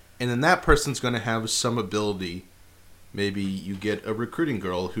 And then that person's going to have some ability. Maybe you get a recruiting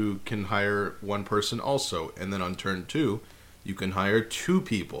girl who can hire 1 person also. And then on turn 2, you can hire 2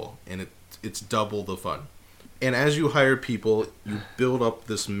 people. And it's double the fun. And as you hire people, you build up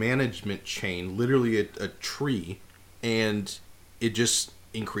this management chain, literally a tree. And it just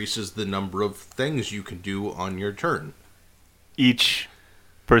increases the number of things you can do on your turn. Each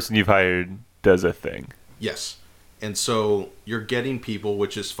person you've hired does a thing. Yes. And so you're getting people,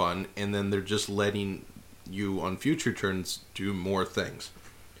 which is fun, and then they're just letting you on future turns do more things.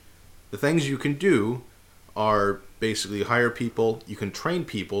 The things you can do are basically hire people. You can train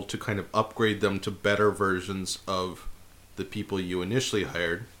people to kind of upgrade them to better versions of the people you initially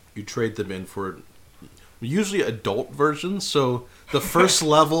hired. You trade them in for usually adult versions. So the first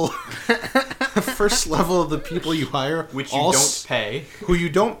level, the first level of the people you hire, Which you all don't pay. who you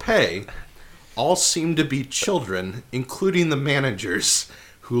don't pay, all seem to be children, including the managers,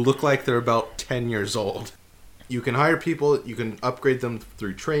 who look like they're about 10 years old. You can hire people, you can upgrade them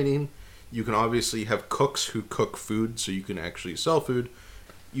through training. You can obviously have cooks who cook food, so you can actually sell food.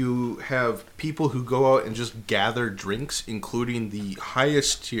 You have people who go out and just gather drinks, including the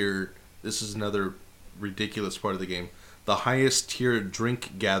highest tier. This is another ridiculous part of the game. The highest tier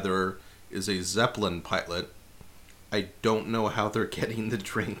drink gatherer is a Zeppelin pilot. I don't know how they're getting the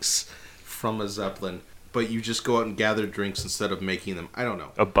drinks from a Zeppelin, but you just go out and gather drinks instead of making them. I don't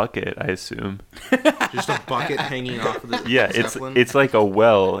know. A bucket, I assume. Just a bucket hanging off of the Yeah, Zeppelin. it's like a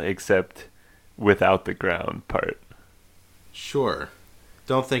well, except without the ground part. Sure.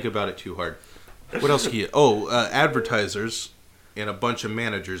 Don't think about it too hard. What else can you... Oh, advertisers and a bunch of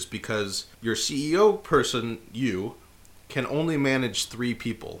managers, because your CEO person, you, can only manage 3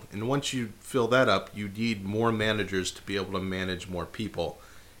 people. And once you fill that up, you need more managers to be able to manage more people.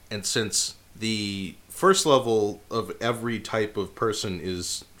 And since The first level of every type of person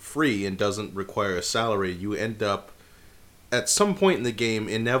is free and doesn't require a salary. You end up at some point in the game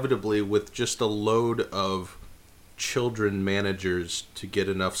inevitably with just a load of children managers to get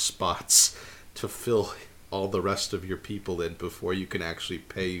enough spots to fill all the rest of your people in before you can actually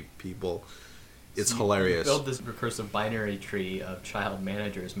pay people. It's hilarious. You build this recursive binary tree of child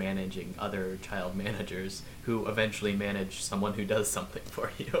managers managing other child managers who eventually manage someone who does something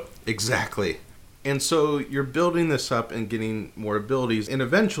for you. Exactly. And so you're building this up and getting more abilities, and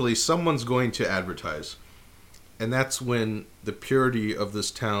eventually someone's going to advertise. And that's when the purity of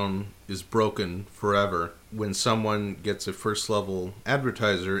this town is broken forever, when someone gets a first level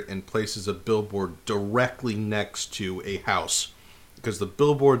advertiser and places a billboard directly next to a house. Because the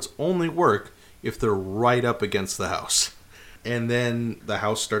billboards only work if they're right up against the house. And then the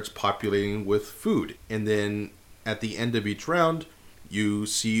house starts populating with food. And then at the end of each round, you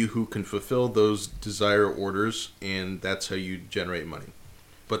see who can fulfill those desire orders, and that's how you generate money.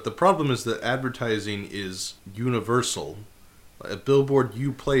 But the problem is that advertising is universal. A billboard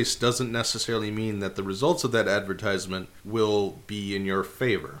you place doesn't necessarily mean that the results of that advertisement will be in your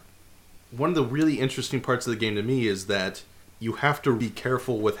favor. One of the really interesting parts of the game to me is that you have to be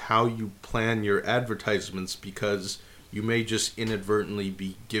careful with how you plan your advertisements, because you may just inadvertently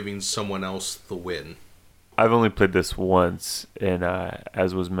be giving someone else the win. I've only played this once, and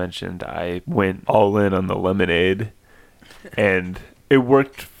as was mentioned, I went all in on the lemonade, and it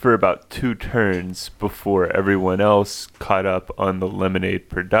worked for about 2 turns before everyone else caught up on the lemonade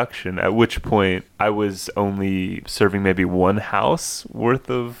production, at which point I was only serving maybe 1 house worth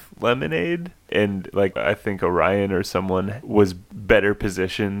of lemonade. And like, I think Orion or someone was better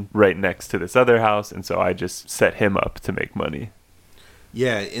positioned right next to this other house, and so I just set him up to make money.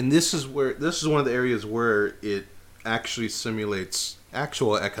 Yeah, and this is one of the areas where it actually simulates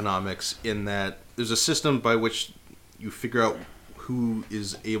actual economics, in that there's a system by which you figure out who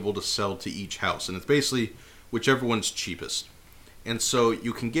is able to sell to each house, and it's basically whichever one's cheapest. And so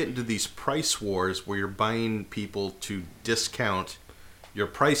you can get into these price wars where you're buying people to discount your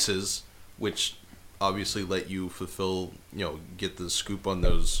prices, which obviously let you fulfill, get the scoop on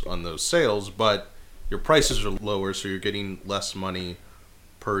those sales, but your prices are lower, so you're getting less money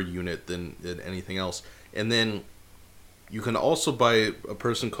per unit than anything else. And then you can also buy a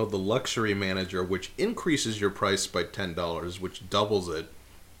person called the Luxury Manager, which increases your price by $10, which doubles it,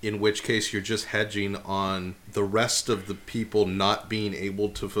 in which case you're just hedging on the rest of the people not being able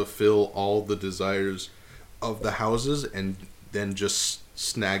to fulfill all the desires of the houses, and then just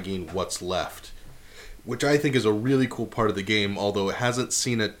snagging what's left, which I think is a really cool part of the game, although it hasn't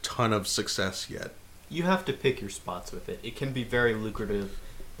seen a ton of success yet. You have to pick your spots with it. It can be very lucrative,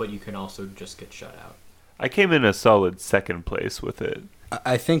 but you can also just get shut out. I came in a solid 2nd place with it.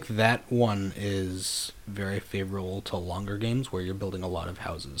 I think that one is very favorable to longer games where you're building a lot of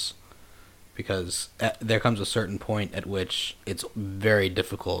houses, because there comes a certain point at which it's very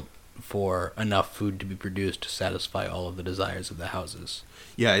difficult for enough food to be produced to satisfy all of the desires of the houses.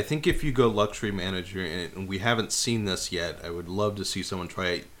 Yeah, I think if you go Luxury Manager, and we haven't seen this yet, I would love to see someone try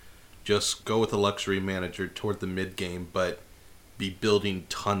it. Just go with a Luxury Manager toward the mid-game, but be building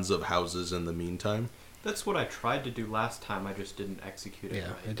tons of houses in the meantime. That's what I tried to do last time. I just didn't execute it Yeah,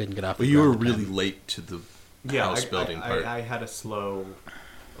 right. it didn't get off. But the you were ground in really time. late to the house building part. I had a slow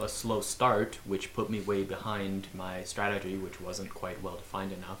start, which put me way behind my strategy, which wasn't quite well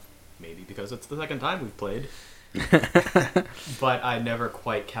defined enough. Maybe because it's the 2nd time we've played. But I never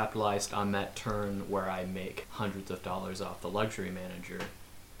quite capitalized on that turn where I make hundreds of dollars off the Luxury Manager.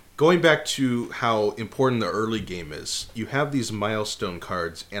 Going back to how important the early game is, you have these milestone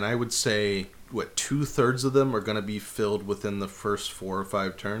cards, and I would say, 2/3 of them are going to be filled within the first 4 or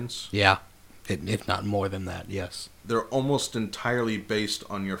 5 turns? Yeah, if not more than that, yes. They're almost entirely based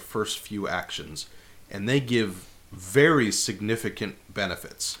on your first few actions, and they give very significant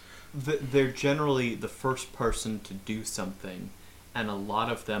benefits. They're generally the first person to do something, and a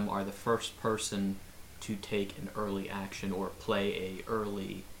lot of them are the first person to take an early action or play a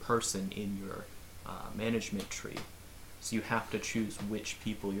early person in your management tree. So you have to choose which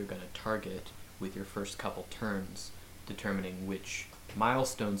people you're going to target with your first couple turns, determining which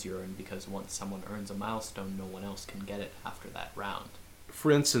milestones you earn, because once someone earns a milestone, no one else can get it after that round.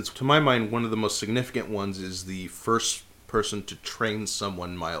 For instance, to my mind, one of the most significant ones is the first person to train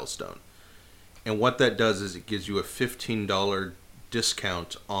someone milestone. And what that does is it gives you a $15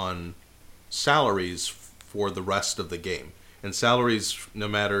 discount on salaries for the rest of the game. And salaries, no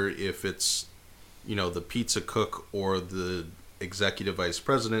matter if it's, the pizza cook or the executive vice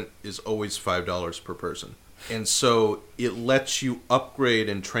president, is always $5 per person. And so it lets you upgrade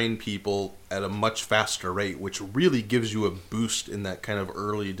and train people at a much faster rate, which really gives you a boost in that kind of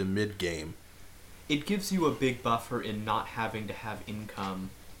early to mid game. It gives you a big buffer in not having to have income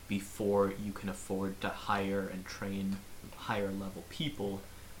before you can afford to hire and train higher level people,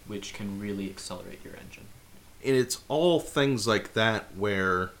 which can really accelerate your engine. And it's all things like that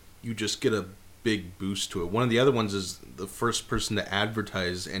where you just get a big boost to it. One of the other ones is the first person to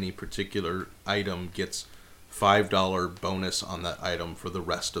advertise any particular item gets $5 bonus on that item for the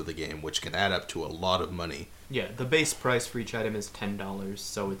rest of the game, which can add up to a lot of money. Yeah, the base price for each item is $10,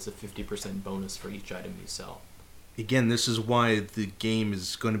 so it's a 50% bonus for each item you sell. Again, this is why the game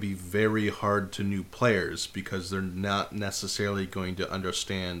is going to be very hard to new players, because they're not necessarily going to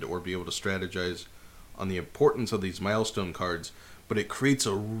understand or be able to strategize on the importance of these milestone cards, but it creates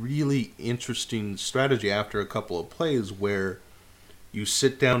a really interesting strategy after a couple of plays where you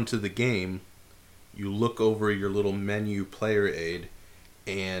sit down to the game, you look over your little menu player aid,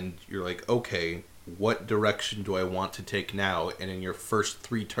 and you're like, okay, what direction do I want to take now? And in your first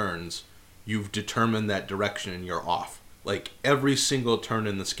 3 turns, you've determined that direction and you're off. Like, every single turn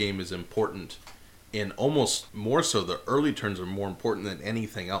in this game is important, and almost more so, the early turns are more important than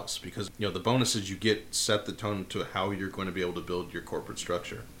anything else, because the bonuses you get set the tone to how you're going to be able to build your corporate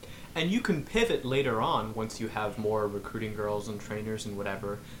structure. And you can pivot later on once you have more recruiting girls and trainers and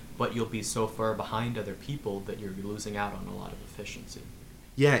whatever, but you'll be so far behind other people that you're losing out on a lot of efficiency.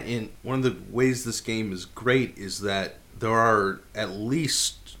 Yeah, and one of the ways this game is great is that there are at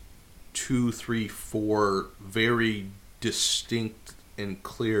least 2, 3, 4 very distinct and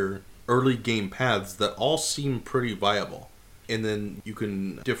clear early game paths that all seem pretty viable. And then you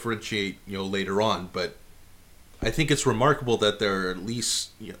can differentiate, later on, but I think it's remarkable that there are at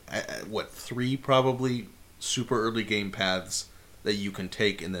least 3 probably super early game paths that you can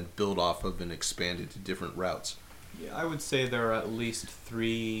take and then build off of and expand into different routes. Yeah, I would say there are at least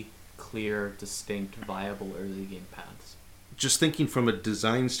 3 clear, distinct, viable early game paths. Just thinking from a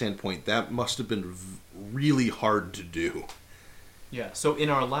design standpoint, that must have been really hard to do. Yeah, so in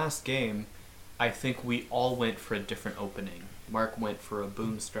our last game, I think we all went for a different opening. Mark went for a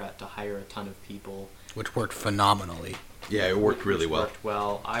boom strat to hire a ton of people. Which worked phenomenally. Yeah, it worked really well. Worked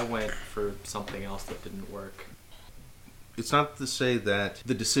well. I went for something else that didn't work. It's not to say that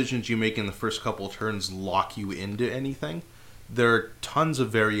the decisions you make in the first couple of turns lock you into anything. There are tons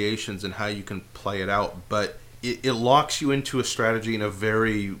of variations in how you can play it out, but it locks you into a strategy in a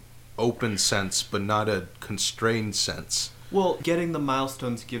very open sense, but not a constrained sense. Well, getting the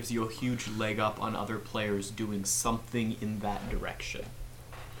milestones gives you a huge leg up on other players doing something in that direction.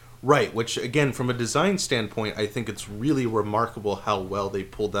 Right, which again, from a design standpoint, I think it's really remarkable how well they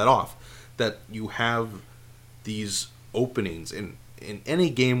pulled that off. That you have these openings in any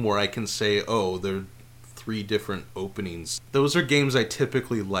game where I can say, oh, there are 3 different openings. Those are games I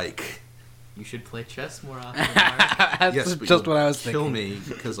typically like. You should play chess more often, Mark. That's Yes, but just you'll what I was kill thinking. me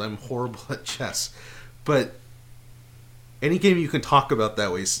because I'm horrible at chess. But any game you can talk about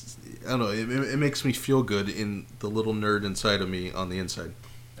that way, I don't know, it makes me feel good in the little nerd inside of me on the inside.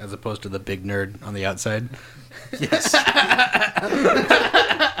 As opposed to the big nerd on the outside. Yes. I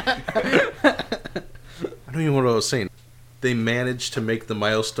don't even know what I was saying. They managed to make the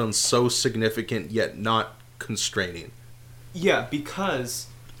milestones so significant yet not constraining. Yeah, because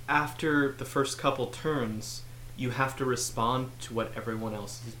after the first couple turns, you have to respond to what everyone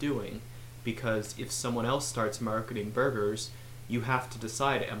else is doing. Because if someone else starts marketing burgers, you have to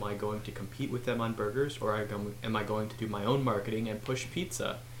decide, am I going to compete with them on burgers, or am I going to do my own marketing and push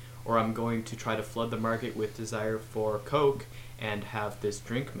pizza? Or I'm going to try to flood the market with desire for Coke and have this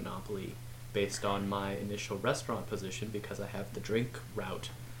drink monopoly based on my initial restaurant position because I have the drink route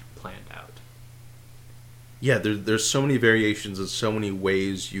planned out. Yeah, there's so many variations and so many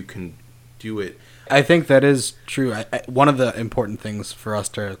ways you can do it. I think that is true. One of the important things for us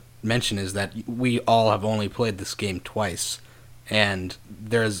to mention is that we all have only played this game twice, and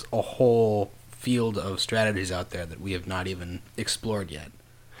there's a whole field of strategies out there that we have not even explored yet.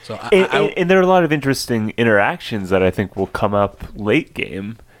 So and there are a lot of interesting interactions that I think will come up late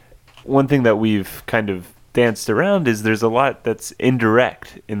game. One thing that we've kind of danced around is there's a lot that's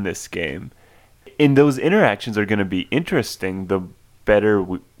indirect in this game. And those interactions are going to be interesting the better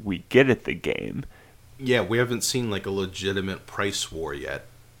we get at the game. Yeah, we haven't seen like a legitimate price war yet.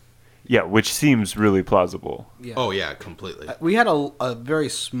 Yeah, which seems really plausible. yeah. Oh yeah, completely. We had a very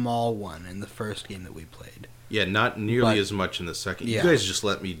small one in the first game that we played. Yeah, not nearly But- as much in the second. Yeah. You guys just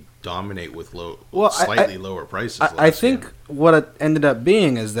let me dominate with Well, lower prices. I think what it ended up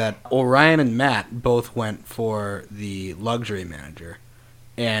being is that Orion and Matt both went for the luxury manager,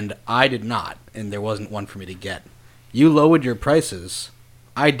 and I did not, and there wasn't one for me to get. You lowered your prices.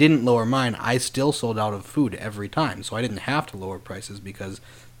 I didn't lower mine. I still sold out of food every time, so I didn't have to lower prices because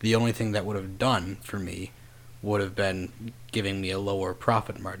the only thing that would have done for me would have been giving me a lower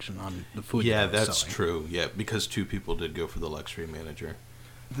profit margin on the food. Yeah, that I was that's selling. true. Yeah, because 2 people did go for the luxury manager.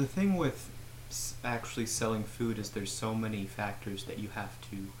 The thing with actually selling food is there's so many factors that you have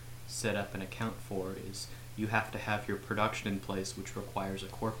to set up and account for. Is you have to have your production in place, which requires a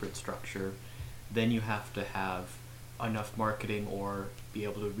corporate structure. Then you have to have enough marketing or be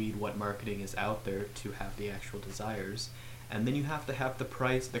able to read what marketing is out there to have the actual desires. And then you have to have the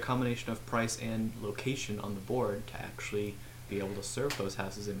price, the combination of price and location on the board to actually be able to serve those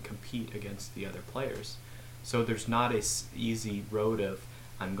houses and compete against the other players. So there's not a easy road of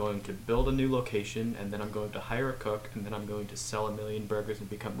I'm going to build a new location and then I'm going to hire a cook and then I'm going to sell 1 million burgers and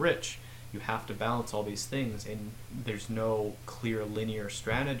become rich. You have to balance all these things, and there's no clear linear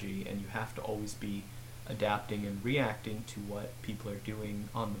strategy, and you have to always be adapting and reacting to what people are doing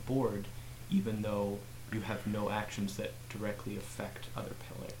on the board, even though you have no actions that directly affect other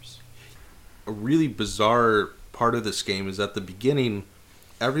players. A really bizarre part of this game is at the beginning,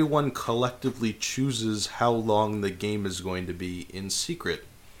 everyone collectively chooses how long the game is going to be in secret.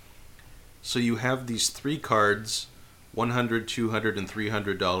 So you have these 3 cards, $100, $200, and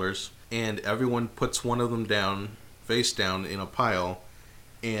 $300, and everyone puts one of them down, face down, in a pile.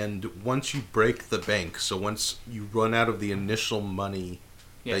 And once you break the bank, so once you run out of the initial money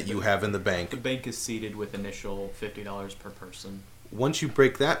that you have in the bank. The bank is seated with initial $50 per person. Once you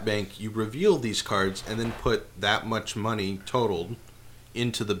break that bank, you reveal these cards and then put that much money totaled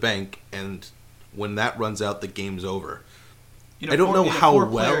into the bank, and when that runs out, the game's over. I don't know how well... In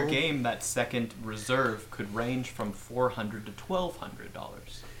a 4-player game, that second reserve could range from $400 to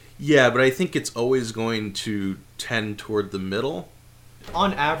 $1,200. Yeah, but I think it's always going to tend toward the middle.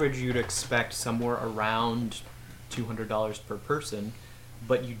 On average, you'd expect somewhere around $200 per person,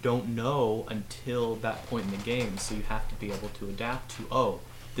 but you don't know until that point in the game, so you have to be able to adapt to,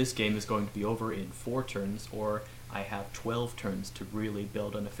 this game is going to be over in 4 turns, or I have 12 turns to really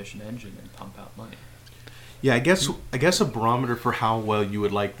build an efficient engine and pump out money. Yeah, I guess a barometer for how well you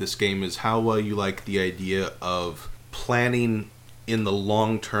would like this game is how well you like the idea of planning in the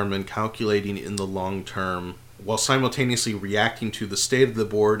long term and calculating in the long term while simultaneously reacting to the state of the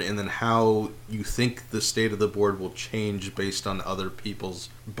board, and then how you think the state of the board will change based on other people's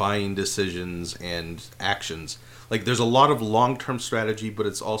buying decisions and actions. Like, there's a lot of long-term strategy, but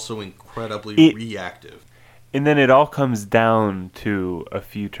it's also incredibly reactive. And then it all comes down to a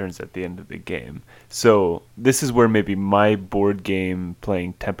few turns at the end of the game. So this is where maybe my board game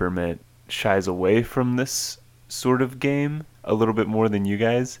playing temperament shies away from this sort of game a little bit more than you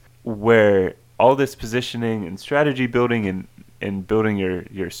guys, where all this positioning and strategy building and building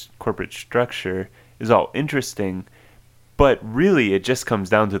your corporate structure is all interesting, but really it just comes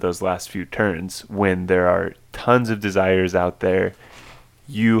down to those last few turns when there are tons of desires out there.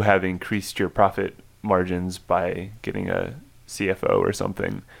 You have increased your profit margins by getting a CFO or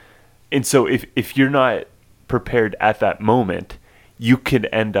something. And so if you're not prepared at that moment, you could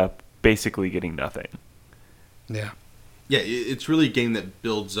end up basically getting nothing. Yeah. Yeah, it's really a game that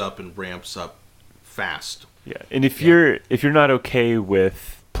builds up and ramps up fast. Yeah, and if you're not okay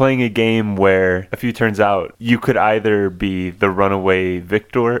with playing a game where a few turns out you could either be the runaway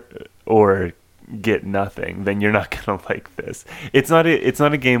victor or get nothing, then you're not gonna like this. It's not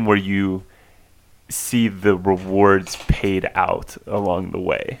a game where you see the rewards paid out along the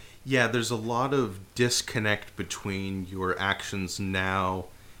way. Yeah, there's a lot of disconnect between your actions now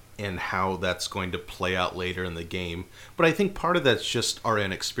and how that's going to play out later in the game. But I think part of that's just our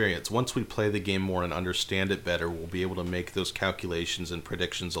inexperience. Once we play the game more and understand it better, we'll be able to make those calculations and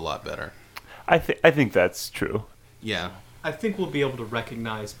predictions a lot better. I think that's true. Yeah. I think we'll be able to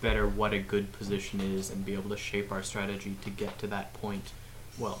recognize better what a good position is and be able to shape our strategy to get to that point,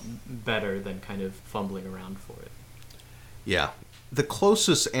 well, better than kind of fumbling around for it. Yeah. The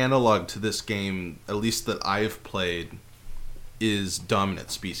closest analog to this game, at least that I've played, is Dominant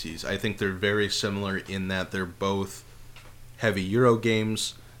Species. I think they're very similar in that they're both heavy Euro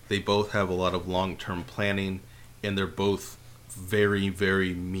games, they both have a lot of long-term planning, and they're both very,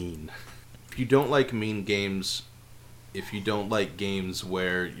 very mean. If you don't like mean games, if you don't like games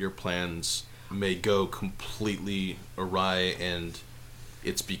where your plans may go completely awry and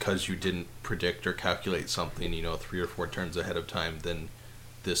it's because you didn't predict or calculate something, 3 or 4 turns ahead of time, then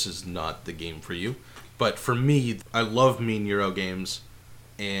this is not the game for you. But for me, I love mean Euro games,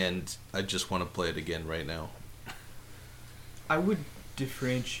 and I just want to play it again right now. I would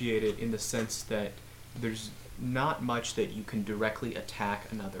differentiate it in the sense that there's not much that you can directly attack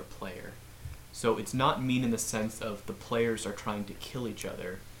another player. So it's not mean in the sense of the players are trying to kill each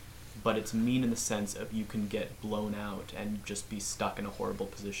other, but it's mean in the sense of you can get blown out and just be stuck in a horrible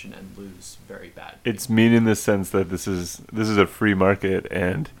position and lose very bad. It's mean in the sense that this is a free market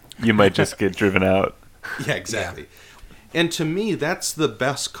and you might just get driven out. Yeah, exactly. Yeah. And to me, that's the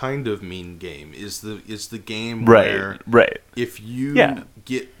best kind of mean game. Is the game where if you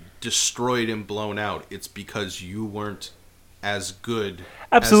get destroyed and blown out, it's because you weren't as good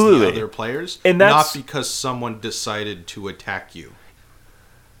as the other players, and not because someone decided to attack you.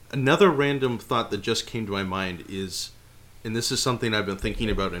 Another random thought that just came to my mind is, and this is something I've been thinking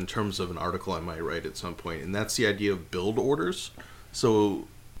about in terms of an article I might write at some point, and that's the idea of build orders. So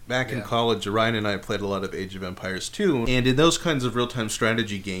back in college, Ryan and I played a lot of Age of Empires 2, and in those kinds of real-time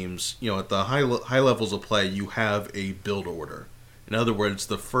strategy games, at the high levels of play, you have a build order. In other words,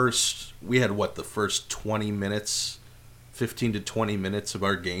 the first 20 minutes, 15 to 20 minutes of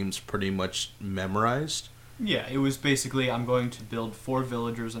our games pretty much memorized. Yeah, it was basically, I'm going to build 4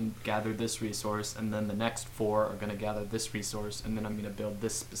 villagers and gather this resource, and then the next 4 are going to gather this resource, and then I'm going to build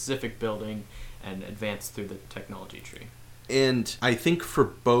this specific building and advance through the technology tree. And I think for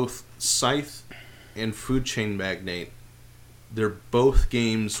both Scythe and Food Chain Magnate, they're both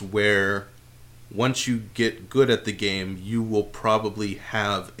games where once you get good at the game, you will probably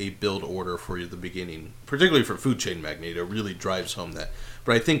have a build order for you at the beginning. Particularly for Food Chain Magnate, it really drives home that.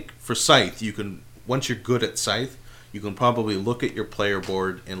 But I think for Scythe, once you're good at Scythe, you can probably look at your player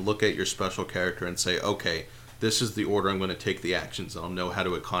board and look at your special character and say, okay, this is the order I'm going to take the actions. I'll know how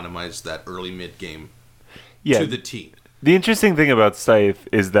to economize that early mid-game to the T. The interesting thing about Scythe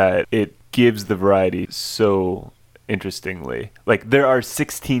is that it gives the variety so interestingly. Like, there are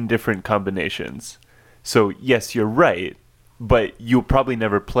 16 different combinations. So, yes, you're right, but you'll probably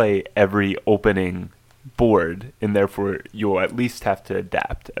never play every opening board, and therefore you'll at least have to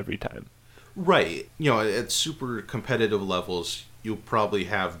adapt every time. Right. At super competitive levels, you'll probably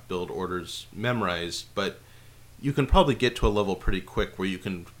have build orders memorized, but you can probably get to a level pretty quick where you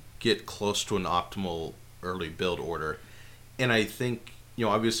can get close to an optimal early build order. And I think,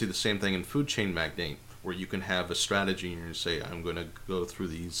 obviously the same thing in Food Chain Magnate, where you can have a strategy and you say, I'm going to go through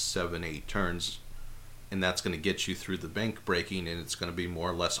these 7-8 turns, and that's going to get you through the bank breaking, and it's going to be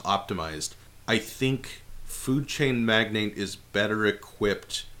more or less optimized. I think Food Chain Magnate is better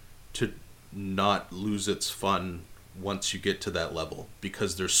equipped to not lose its fun once you get to that level,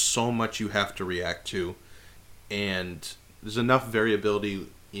 because there's so much you have to react to, and there's enough variability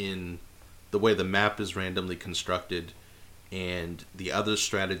in the way the map is randomly constructed and the other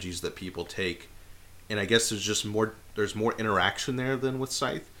strategies that people take. And I guess there's more interaction there than with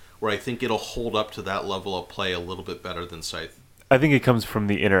Scythe, where I think it'll hold up to that level of play a little bit better than Scythe. I think it comes from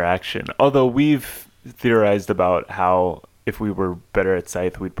the interaction. Although we've theorized about how if we were better at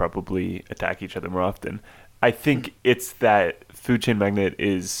Scythe, we'd probably attack each other more often. I think it's that Food Chain Magnate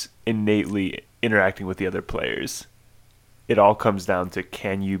is innately interacting with the other players. It all comes down to,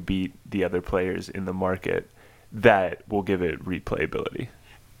 can you beat the other players in the market? That will give it replayability.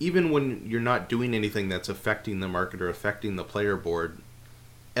 Even when you're not doing anything that's affecting the market or affecting the player board,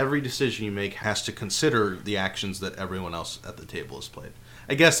 every decision you make has to consider the actions that everyone else at the table has played.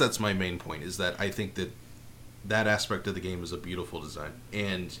 I guess that's my main point, is that I think that aspect of the game is a beautiful design.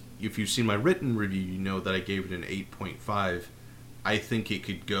 And if you've seen my written review, you know that I gave it an 8.5. I think it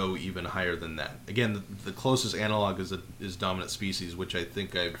could go even higher than that. Again, the closest analog is Dominant Species, which I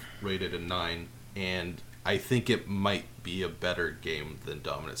think I've rated a 9. And I think it might be a better game than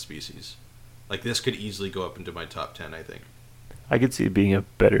Dominant Species. Like, this could easily go up into my top 10, I think. I could see it being a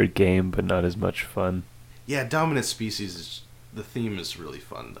better game, but not as much fun. Yeah, Dominant Species, the theme is really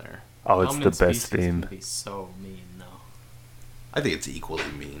fun there. Oh, it's Dominant the best Species theme. Can be so mean, though. I think it's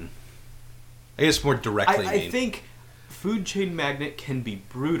equally mean. I guess more directly mean. I think Food Chain Magnate can be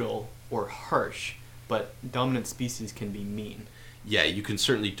brutal or harsh, but Dominant Species can be mean. Yeah, you can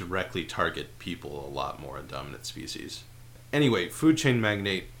certainly directly target people a lot more in Dominant Species. Anyway, Food Chain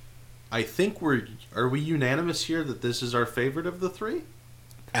Magnate, I think are we unanimous here that this is our favorite of the 3?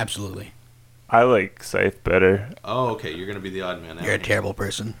 Absolutely. I like Scythe better. Oh, okay, you're going to be the odd man out. You're a terrible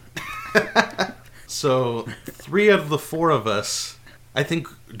person. So, 3 out of the 4 of us, I think,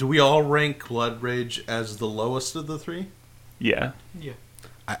 do we all rank Blood Rage as the lowest of the 3? Yeah. Yeah.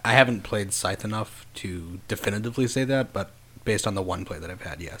 I haven't played Scythe enough to definitively say that, but based on the one play that I've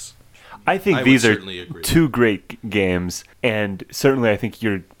had, yes. I think I these would are certainly agree. 2 great games, and certainly I think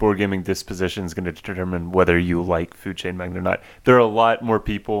your board gaming disposition is going to determine whether you like Food Chain Magnate or not. There are a lot more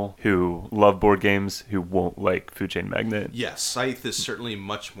people who love board games who won't like Food Chain Magnate. Yes, Scythe is certainly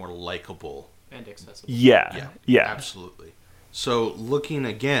much more likable And accessible. Yeah. Absolutely. So looking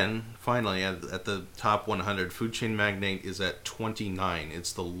again, finally, at the top 100, Food Chain Magnate is at 29.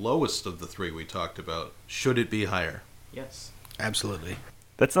 It's the lowest of the three we talked about. Should it be higher? Yes. Absolutely.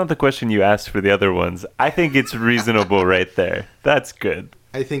 That's not the question you asked for the other ones. I think it's reasonable right there. That's good.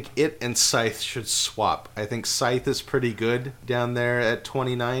 I think it and Scythe should swap. I think Scythe is pretty good down there at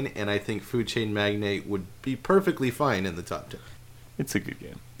 29, and I think Food Chain Magnate would be perfectly fine in the top 10. It's a good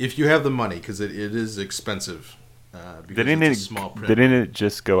game. If you have the money, because it is expensive. Because it's a small print. Didn't it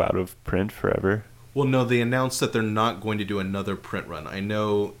just go out of print forever? Well, no, they announced that they're not going to do another print run. I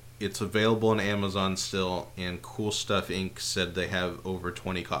know it's available on Amazon still, and Cool Stuff Inc. said they have over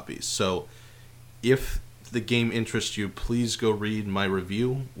 20 copies. So if the game interests you, please go read my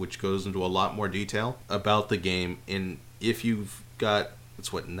review, which goes into a lot more detail about the game. And if you've got, it's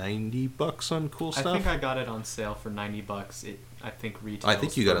 $90 on Cool Stuff? I think I got it on sale for $90. It, I think, retails. I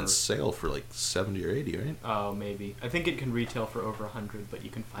think you got it on sale for like 70 or 80, right? Oh, maybe. I think it can retail for over 100, but you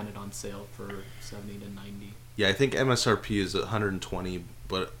can find it on sale for 70 to 90. Yeah, I think MSRP is 120,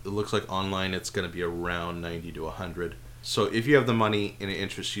 but it looks like online it's going to be around 90 to 100. So if you have the money and it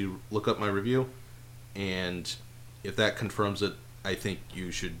interests you, look up my review, and if that confirms it, I think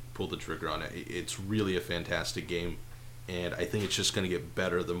you should pull the trigger on it. It's really a fantastic game, and I think it's just going to get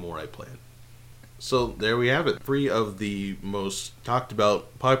better the more I play it. So there we have it. 3 of the most talked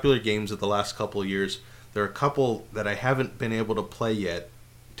about popular games of the last couple of years. There are a couple that I haven't been able to play yet.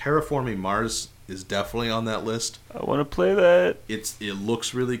 Terraforming Mars is definitely on that list. I want to play that. It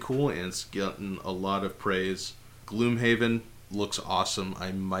looks really cool, and it's gotten a lot of praise. Gloomhaven looks awesome.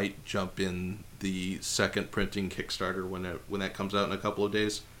 I might jump in the second printing Kickstarter when that comes out in a couple of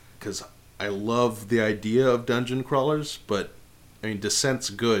days, because I love the idea of dungeon crawlers, but I mean, Descent's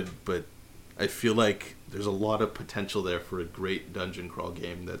good, but I feel like there's a lot of potential there for a great dungeon crawl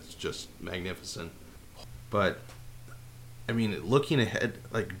game that's just magnificent. But I mean, looking ahead,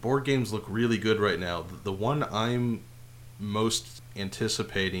 like, board games look really good right now. The one I'm most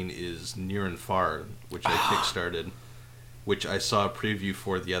anticipating is Near and Far, which I kickstarted, which I saw a preview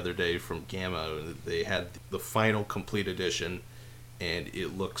for the other day from Gamma. They had the final complete edition, and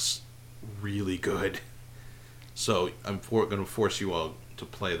it looks really good. So I'm going to force you all to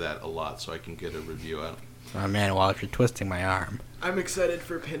play that a lot so I can get a review out. Oh man, well, if you're twisting my arm. I'm excited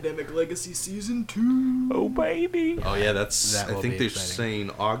for Pandemic Legacy Season 2. Oh, baby. Oh yeah, That I will think be they're exciting.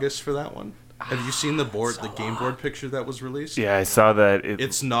 saying August for that one. Have you seen the game board picture that was released? Yeah, I saw that.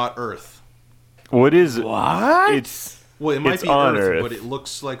 It's not Earth. What is it? What? It's Well, it might It's be on Earth, Earth. but it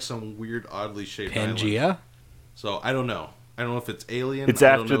looks like some weird, oddly shaped island. Pangea? So I don't know. I don't know if it's alien. It's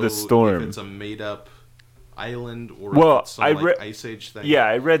I don't after the know storm. If it's a made-up island or Well, if it's some Ice Age thing. Yeah,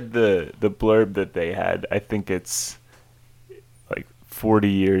 I read the blurb that they had. I think it's like 40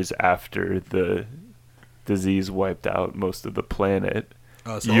 years after the disease wiped out most of the planet.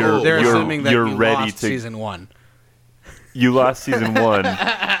 Oh, so You're- they're you're- assuming that you're you ready lost to- season 1. You lost season 1,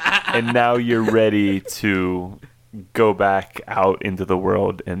 and now you're ready to go back out into the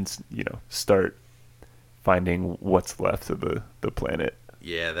world and, start finding what's left of the planet.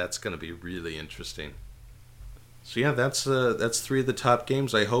 Yeah, that's going to be really interesting. So yeah, that's 3 of the top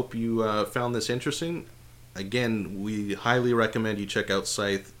games. I hope you found this interesting. Again, we highly recommend you check out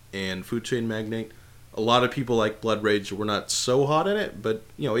Scythe and Food Chain Magnate. A lot of people like Blood Rage. We're not so hot in it, but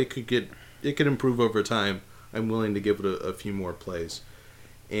it could improve over time. I'm willing to give it a few more plays.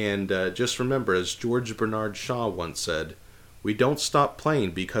 And just remember, as George Bernard Shaw once said, we don't stop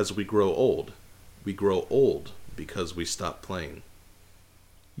playing because we grow old. We grow old because we stop playing.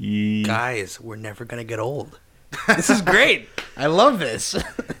 Guys, we're never going to get old. This is great. I love this.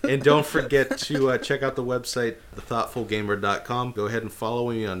 And don't forget to check out the website, thethoughtfulgamer.com. Go ahead and follow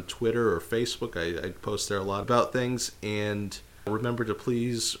me on Twitter or Facebook. I post there a lot about things. And remember to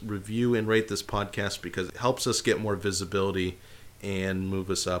please review and rate this podcast, because it helps us get more visibility and move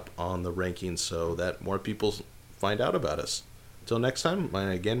us up on the rankings so that more people find out about us. Until next time,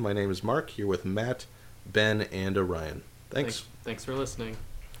 my name is Mark, here with Matt, Ben, and Orion. Thanks. Thanks for listening.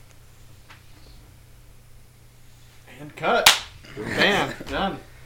 And cut. Bam. Done.